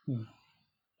it.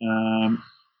 And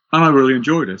I really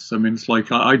enjoyed it. I mean, it's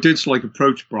like I did like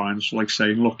approach Brian, it's like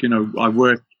saying, look, I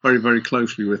worked very, very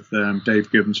closely with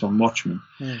Dave Gibbons on Watchmen.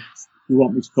 You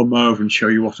want me to come over and show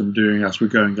you what I'm doing as we're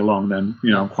going along? Then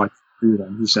I'm quite happy with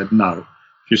that. He said no,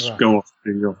 just go off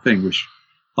and do your thing, which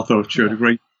I thought showed a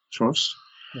great trust.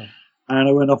 Yeah. And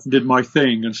I went off and did my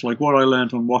thing. And it's like what I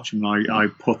learned on Watchmen, I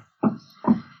put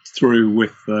through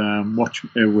with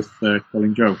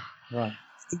Killing Joke. Right.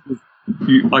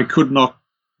 I could not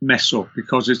mess up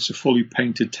because it's a fully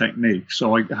painted technique,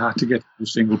 so I had to get the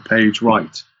single page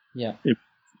right. Yeah. There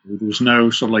was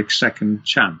no sort of like second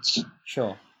chance.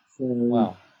 Sure. So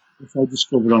wow. What I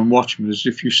discovered on Watchmen is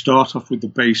if you start off with the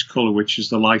base colour, which is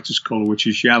the lightest colour, which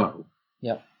is yellow,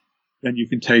 then you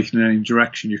can take it in any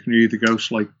direction. You can either go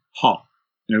like hot,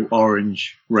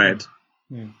 orange, red,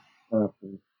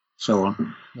 purple, so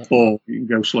on, or you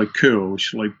can go like cool,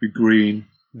 which like be green,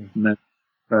 and then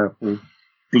purple,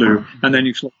 blue, and then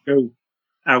you sort of go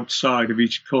outside of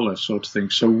each colour sort of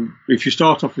thing. So if you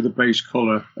start off with the base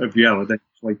colour of yellow, then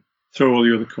you like throw all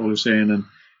the other colours in, and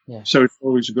so it's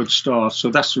always a good start. So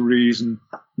that's the reason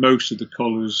most of the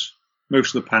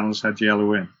panels had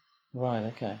yellow in. Right,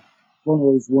 okay. One of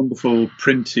those wonderful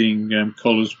printing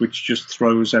colours which just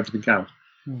throws everything out.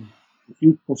 If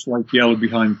you put like yellow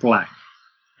behind black,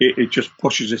 it just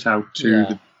pushes it out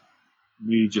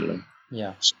immediately.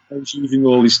 Yeah. So I was using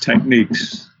all these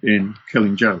techniques in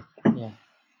Killing Joke. Yeah.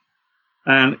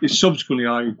 And subsequently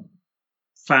I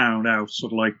found out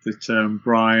sort of like that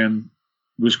Brian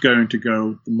was going to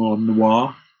go the more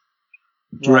noir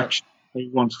direction. He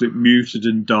wanted it muted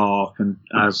and dark, and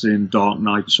as in Dark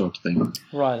Knight sort of thing.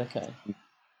 Right, okay.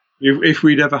 If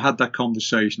we'd ever had that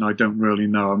conversation, I don't really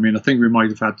know. I mean, I think we might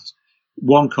have had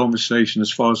one conversation,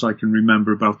 as far as I can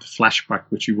remember, about the flashback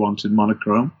which he wanted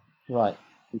monochrome. Right.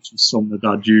 Which is something that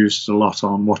I'd used a lot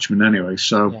on Watchmen anyway.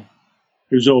 So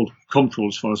it was all comfortable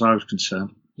as far as I was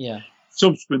concerned. Yeah.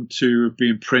 Subsequent to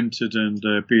being printed and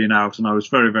being out, and I was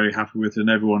very, very happy with it, and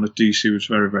everyone at DC was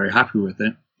very, very happy with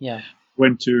it. Yeah.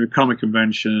 Went to a comic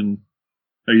convention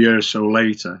a year or so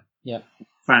later. Yeah. A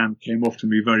fan came up to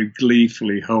me very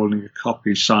gleefully holding a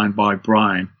copy signed by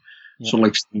Brian. So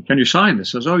like, can you sign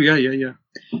this? I was, oh, yeah.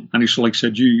 And he sort of like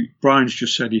said, Brian's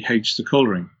just said he hates the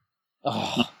colouring.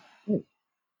 Oh,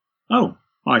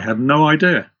 I had no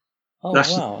idea. Oh,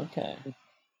 wow, okay.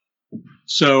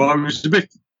 So I was a bit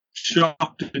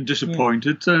shocked and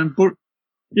disappointed. But,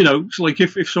 it's like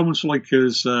if someone's like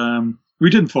us, we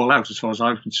didn't fall out as far as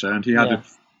I was concerned. He had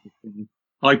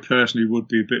I personally would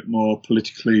be a bit more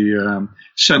politically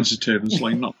sensitive and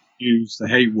like not use the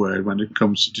hate word when it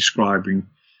comes to describing.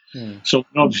 So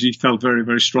obviously he felt very,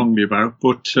 very strongly about,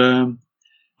 but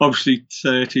obviously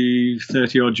 30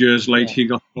 odd years later he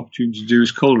got the opportunity to do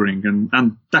his colouring,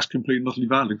 and that's completely not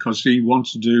valid because he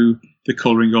wants to do the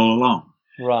colouring all along.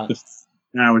 Right. But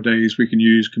nowadays we can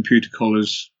use computer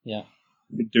colours. Yeah.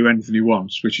 He can do anything he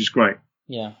wants, which is great.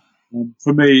 Yeah.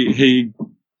 For me,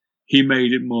 he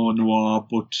made it more noir,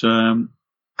 but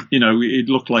it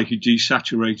looked like he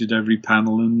desaturated every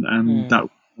panel, and that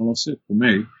was it for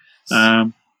me.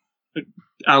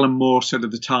 Alan Moore said at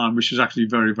the time, which was actually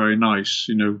very, very nice,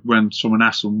 when someone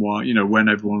asked him why, when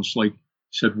everyone's like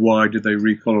said, why did they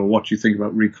recolor? What do you think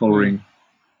about recoloring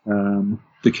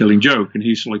The Killing Joke? And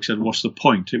he sort of like said, what's the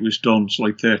point? It was done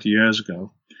like 30 years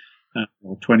ago.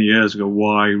 Or 20 years ago,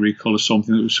 why recolor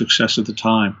something that was a success at the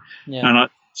time? Yeah.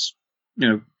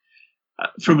 And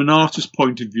from an artist's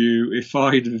point of view, if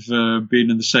I'd have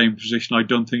been in the same position, I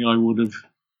don't think I would have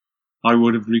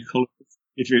recolored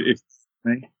if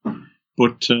me.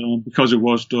 But because it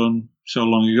was done so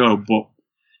long ago, but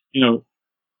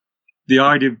the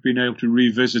idea of being able to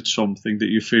revisit something that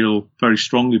you feel very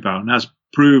strongly about and has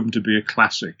proven to be a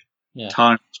classic,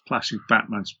 timeless classic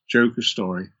Batman Joker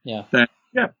story, then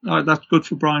that's good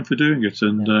for Brian for doing it.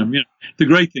 And the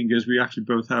great thing is we actually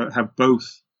both have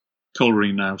both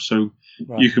colouring now, so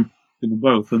you can do them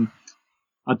both. And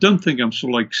I don't think I'm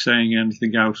sort of like saying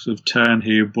anything out of turn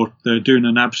here, but they're doing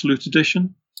an absolute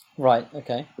edition. Right.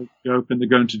 Okay. And they're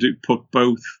going to put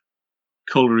both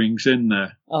colourings in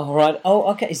there. Oh, right.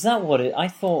 Oh, okay. Is that what it? I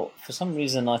thought for some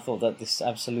reason I thought that this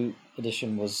Absolute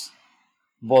Edition was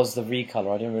the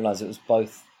recolor. I didn't realize it was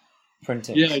both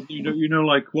printings. Yeah, you know,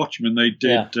 like Watchmen, they did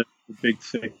Yeah. the big,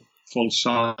 thick, full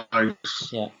size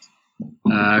Yeah.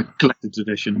 collector's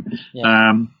edition.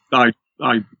 Yeah.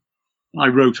 I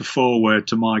wrote a foreword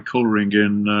to my colouring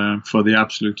in for the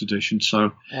Absolute Edition,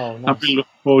 so Oh, nice. I've been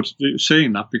looking forward to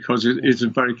seeing that because it is a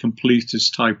very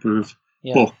completist type of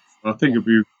book. I think it'd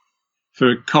be,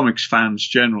 for comics fans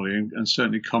generally, and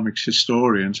certainly comics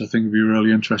historians, I think it'd be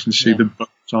really interesting to see them both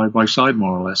side by side,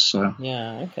 more or less. So.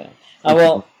 Yeah, okay.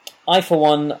 Well, I, for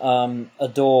one,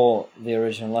 adore the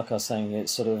original. Like I was saying,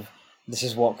 it's sort of, this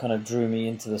is what kind of drew me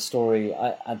into the story.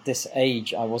 At this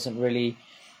age, I wasn't really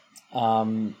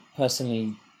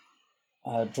personally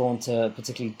drawn to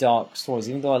particularly dark stories.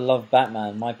 Even though I love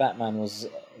Batman, my Batman was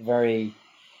very...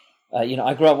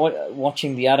 I grew up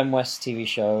watching the Adam West TV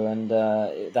show and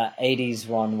that 80s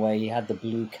run where he had the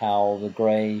blue cowl, the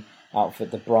grey outfit,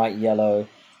 the bright yellow.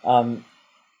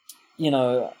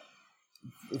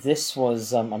 This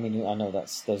was... I mean, I know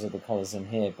those are the colours in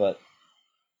here, but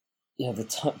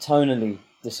tonally,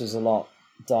 this was a lot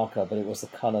darker, but it was the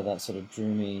colour that sort of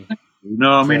drew me...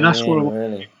 No, I mean, that's what...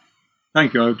 Really.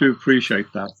 Thank you. I do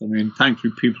appreciate that. I mean,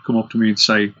 thankfully, people come up to me and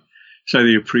say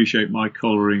they appreciate my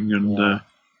colouring, and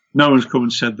no one's come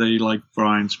and said they like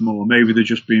Brian's more. Maybe they're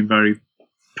just being very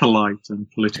polite and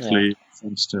politically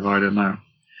sensitive. I don't know.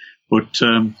 But,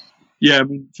 I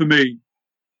mean, for me,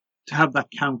 to have that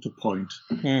counterpoint,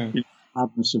 the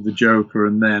madness of the Joker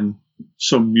and then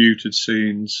some muted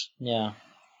scenes,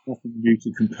 nothing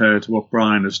muted compared to what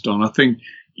Brian has done. I think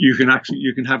you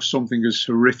can have something as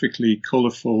horrifically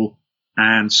colourful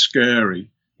and scary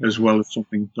as well as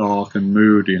something dark and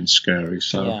moody and scary.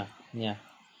 So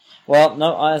well,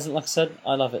 no, like I said,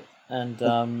 I love it, and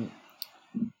I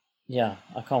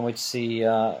can't wait to see.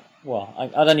 I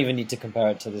don't even need to compare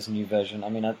it to this new version. I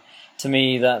mean, to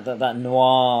me, that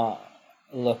noir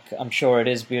look, I'm sure it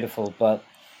is beautiful, but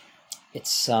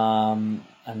it's and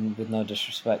with no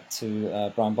disrespect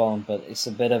to Brian Boland, but it's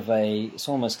a bit of it's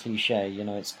almost cliche.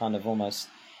 It's kind of almost,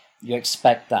 you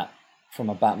expect that from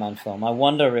a Batman film. I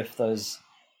wonder if those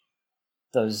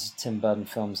Tim Burton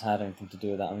films had anything to do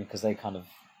with that. I mean, because they kind of,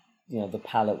 the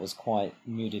palette was quite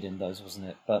muted in those, wasn't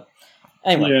it? But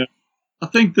anyway. Yeah. I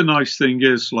think the nice thing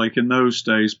is, like in those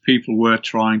days, people were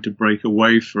trying to break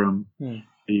away from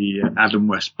the Adam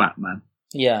West Batman.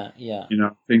 Yeah. I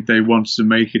think they wanted to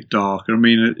make it darker. I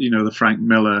mean, the Frank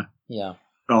Miller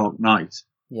Dark Knight.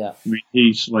 Yeah. I mean,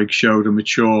 he's like showed a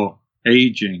mature,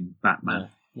 aging Batman.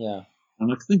 Yeah.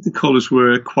 And I think the colours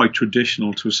were quite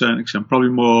traditional to a certain extent, probably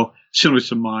more similar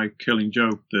to my Killing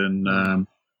Joke than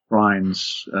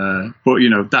Brian's. But,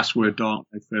 that's where Dark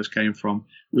Knight first came from,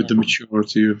 with the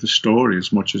maturity of the story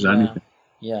as much as anything.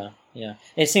 Yeah.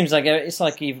 It seems like it's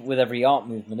like even with every art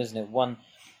movement, isn't it?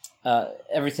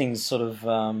 Everything's sort of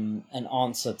an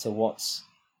answer to what's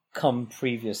come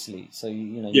previously. So,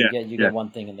 you get one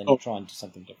thing and then you try and do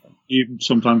something different. Even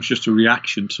sometimes just a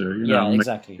reaction to,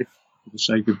 exactly. For the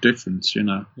sake of difference,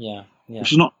 Yeah.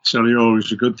 Which is not necessarily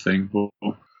always a good thing, but...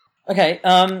 Okay,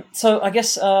 so I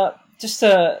guess just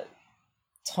to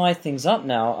tie things up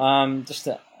now, just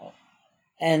to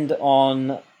end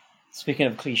on, speaking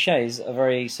of cliches, a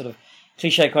very sort of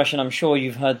cliche question. I'm sure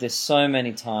you've heard this so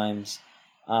many times,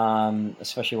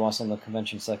 especially whilst on the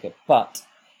convention circuit, but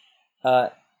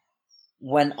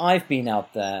when I've been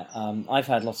out there, I've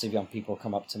had lots of young people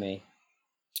come up to me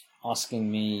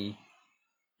asking me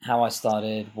how I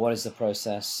started, what is the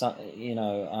process,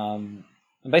 and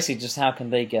basically just how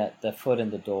can they get their foot in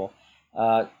the door.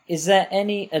 Is there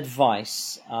any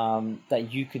advice that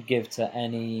you could give to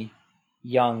any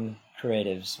young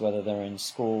creatives, whether they're in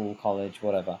school, college,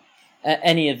 whatever?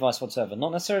 Any advice whatsoever?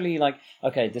 Not necessarily like,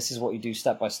 okay, this is what you do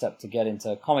step by step to get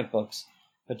into comic books,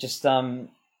 but just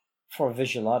for a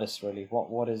visual artist, really, what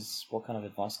kind of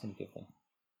advice can you give them?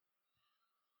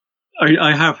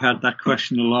 I have had that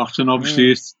question a lot, and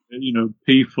obviously, it's,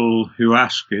 people who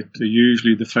ask it are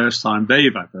usually the first time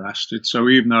they've ever asked it. So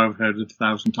even though I've heard it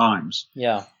 1,000 times,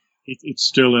 it's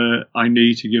still I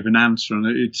need to give an answer,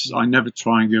 and I never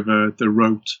try and give the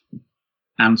rote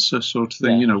answer sort of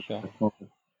thing. Sure.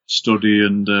 Study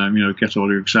and get all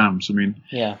your exams. I mean,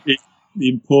 the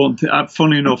important thing.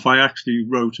 Funny enough, I actually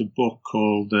wrote a book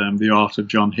called The Art of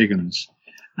John Higgins,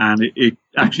 and it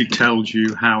actually tells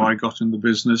you how I got in the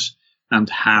business and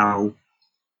how,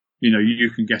 you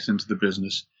can get into the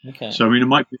business. Okay. So, I mean, it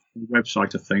might be on the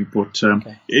website, I think, but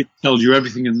it tells you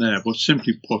everything in there. But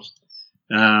simply put,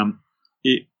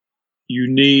 you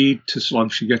need to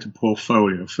obviously get a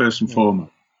portfolio, first and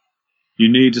foremost.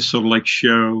 You need to sort of like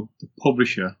show the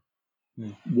publisher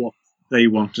Mm. what they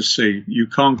want to see. You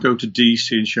can't go to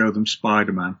DC and show them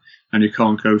Spider-Man, and you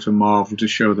can't go to Marvel to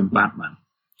show them Batman.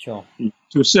 Sure.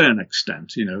 To a certain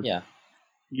extent, you know. Yeah.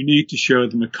 You need to show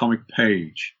them a comic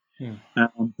page. Mm.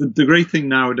 The great thing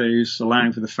nowadays,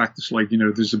 allowing for the fact that, like, you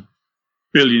know, there's a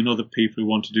billion other people who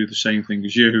want to do the same thing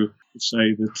as you, would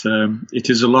say that it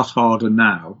is a lot harder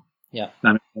now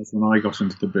than it was when I got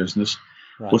into the business.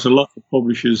 Right. But a lot of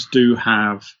publishers do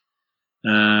have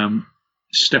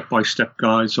step-by-step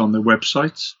guides on their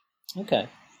websites. Okay.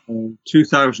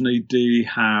 2000 AD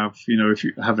have, you know, if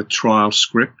you have a trial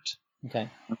script. Okay.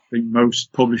 I think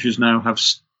most publishers now have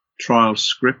trial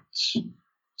scripts,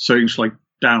 so you can just like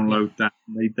download that.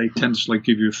 They tend to like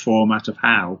give you a format of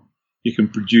how you can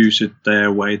produce it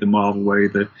their way, the Marvel way,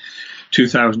 the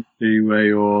 2000 AD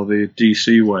way, or the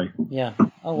DC way. Yeah.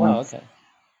 Oh wow. Okay.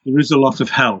 There is a lot of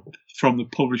help from the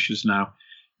publishers now.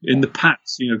 In the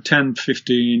past, you know, 10,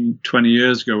 15, 20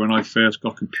 years ago when I first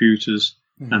got computers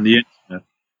and the internet,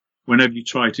 whenever you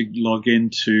try to log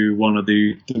into one of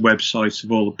the websites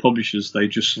of all the publishers, they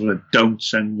just sort of don't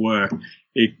send work.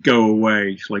 It go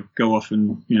away, like go off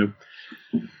and, you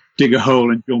know, dig a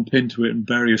hole and jump into it and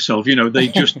bury yourself. You know, they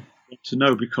just want to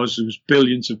know because there was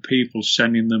billions of people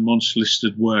sending them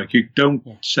unsolicited work. You don't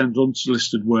send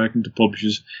unsolicited work into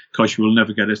publishers because you will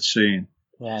never get it seen.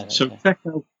 Right, okay. So check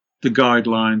out the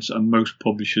guidelines on most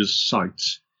publishers'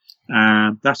 sites.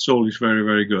 And that's always very,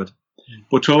 very good.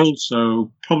 But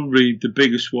also, probably the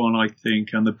biggest one, I think,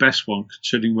 and the best one,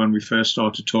 considering when we first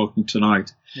started talking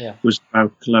tonight, was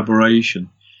about collaboration.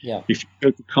 Yeah. If you go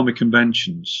to comic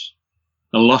conventions,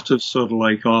 a lot of sort of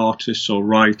like artists or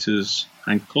writers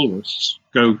and colorists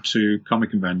go to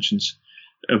comic conventions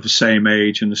of the same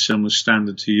age and a similar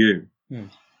standard to you. Mm.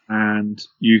 And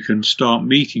you can start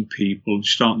meeting people,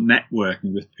 start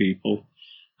networking with people.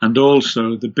 And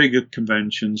also the bigger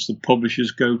conventions the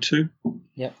publishers go to,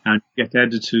 and get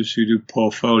editors who do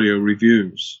portfolio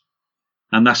reviews.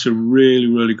 And that's a really,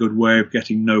 really good way of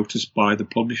getting noticed by the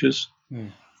publishers.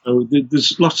 Mm. So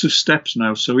there's lots of steps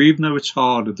now. So even though it's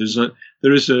harder,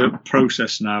 there is a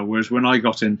process now. Whereas when I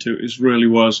got into it, it really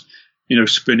was, you know,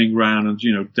 spinning around and,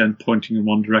 you know, then pointing in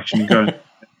one direction and going,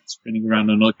 spinning around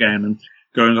and again and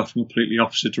going off in a completely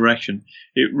opposite direction.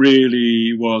 It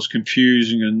really was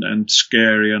confusing and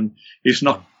scary, and it's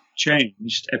not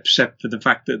changed except for the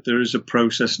fact that there is a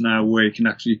process now where you can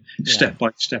actually step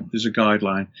by step, there's a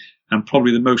guideline, and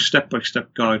probably the most step by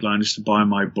step guideline is to buy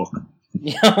my book.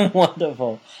 Yeah,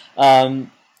 wonderful.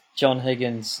 John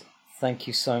Higgins, thank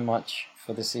you so much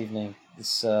for this evening.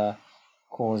 This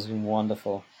call has been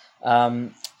wonderful.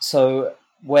 So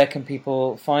where can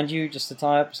people find you, just to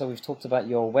tie up? So we've talked about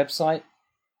your website,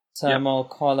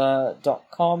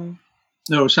 thermalcollar.com.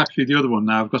 No, it's actually the other one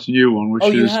now. I've got a new one. Which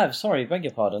you have? Sorry, beg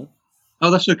your pardon. Oh,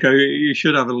 that's okay. You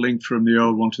should have a link from the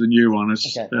old one to the new one.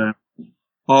 It's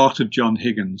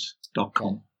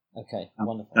artofjohnhiggins.com. Okay,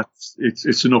 wonderful.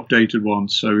 It's an updated one,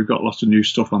 so we've got lots of new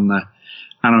stuff on there.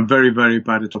 And I'm very, very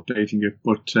bad at updating it.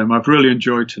 But I've really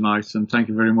enjoyed tonight, and thank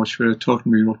you very much for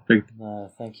talking to me.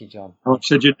 Thank you, John. I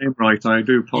said your name right. I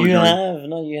do apologize. You have.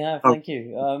 No, you have. Thank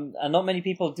you. And not many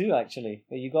people do, actually.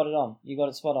 But you got it on. You got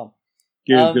it spot on.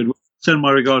 Good. Send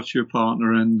my regards to your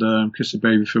partner and kiss a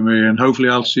baby for me. And hopefully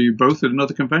I'll see you both at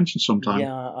another convention sometime.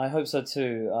 Yeah, I hope so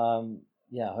too.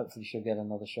 Hopefully she'll get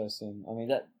another show soon. I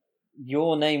mean,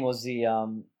 your name was the...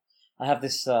 I have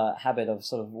this habit of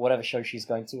sort of whatever show she's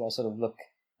going to, I'll sort of look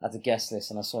at the guest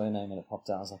list and I saw your name and it popped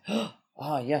out. I was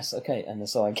like, yes, okay. And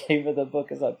so I gave her the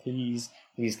book. I was like, please,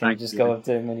 can you just go up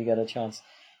to him when you get a chance?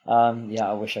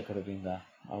 I wish I could have been there.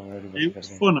 I really wish I could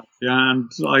have been fun,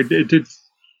 and I did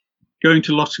going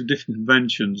to lots of different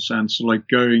conventions and sort of like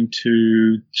going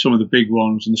to some of the big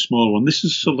ones and the small one. This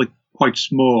is sort of like quite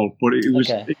small, but it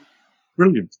was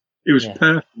brilliant. It was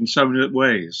perfect in so many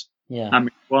ways. Yeah. I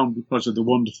mean, one, because of the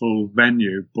wonderful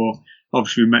venue, but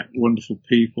obviously we met wonderful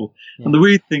people. Yeah. And the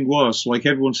weird thing was, like,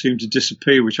 everyone seemed to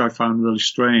disappear, which I found really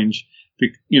strange.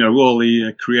 You know, all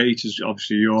the creators,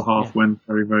 obviously your half went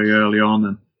very, very early on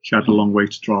and she had a long way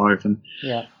to drive. And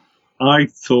I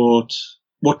thought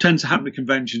what tends to happen at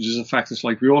conventions is the fact it's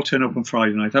like we all turn up on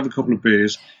Friday night, have a couple of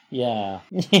beers. Yeah.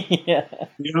 You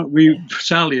know,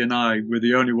 Sally and I were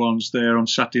the only ones there on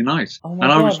Saturday night. Oh my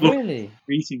God, I was really?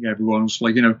 Meeting everyone. It's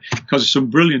like, you know, because there's some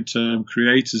brilliant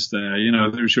creators there, you know,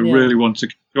 that you really want to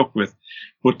keep up with.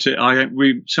 But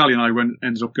Sally and I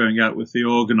ended up going out with the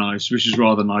organisers, which is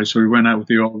rather nice. So we went out with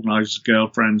the organisers'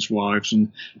 girlfriends, wives,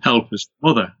 and helpers,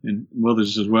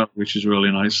 mothers as well, which is really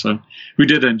nice. So we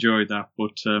did enjoy that.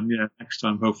 But next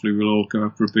time hopefully we'll all go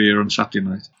out for a beer on Saturday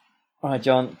night. All right,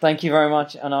 John. Thank you very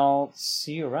much, and I'll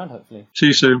see you around, hopefully. See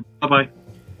you soon. Bye bye.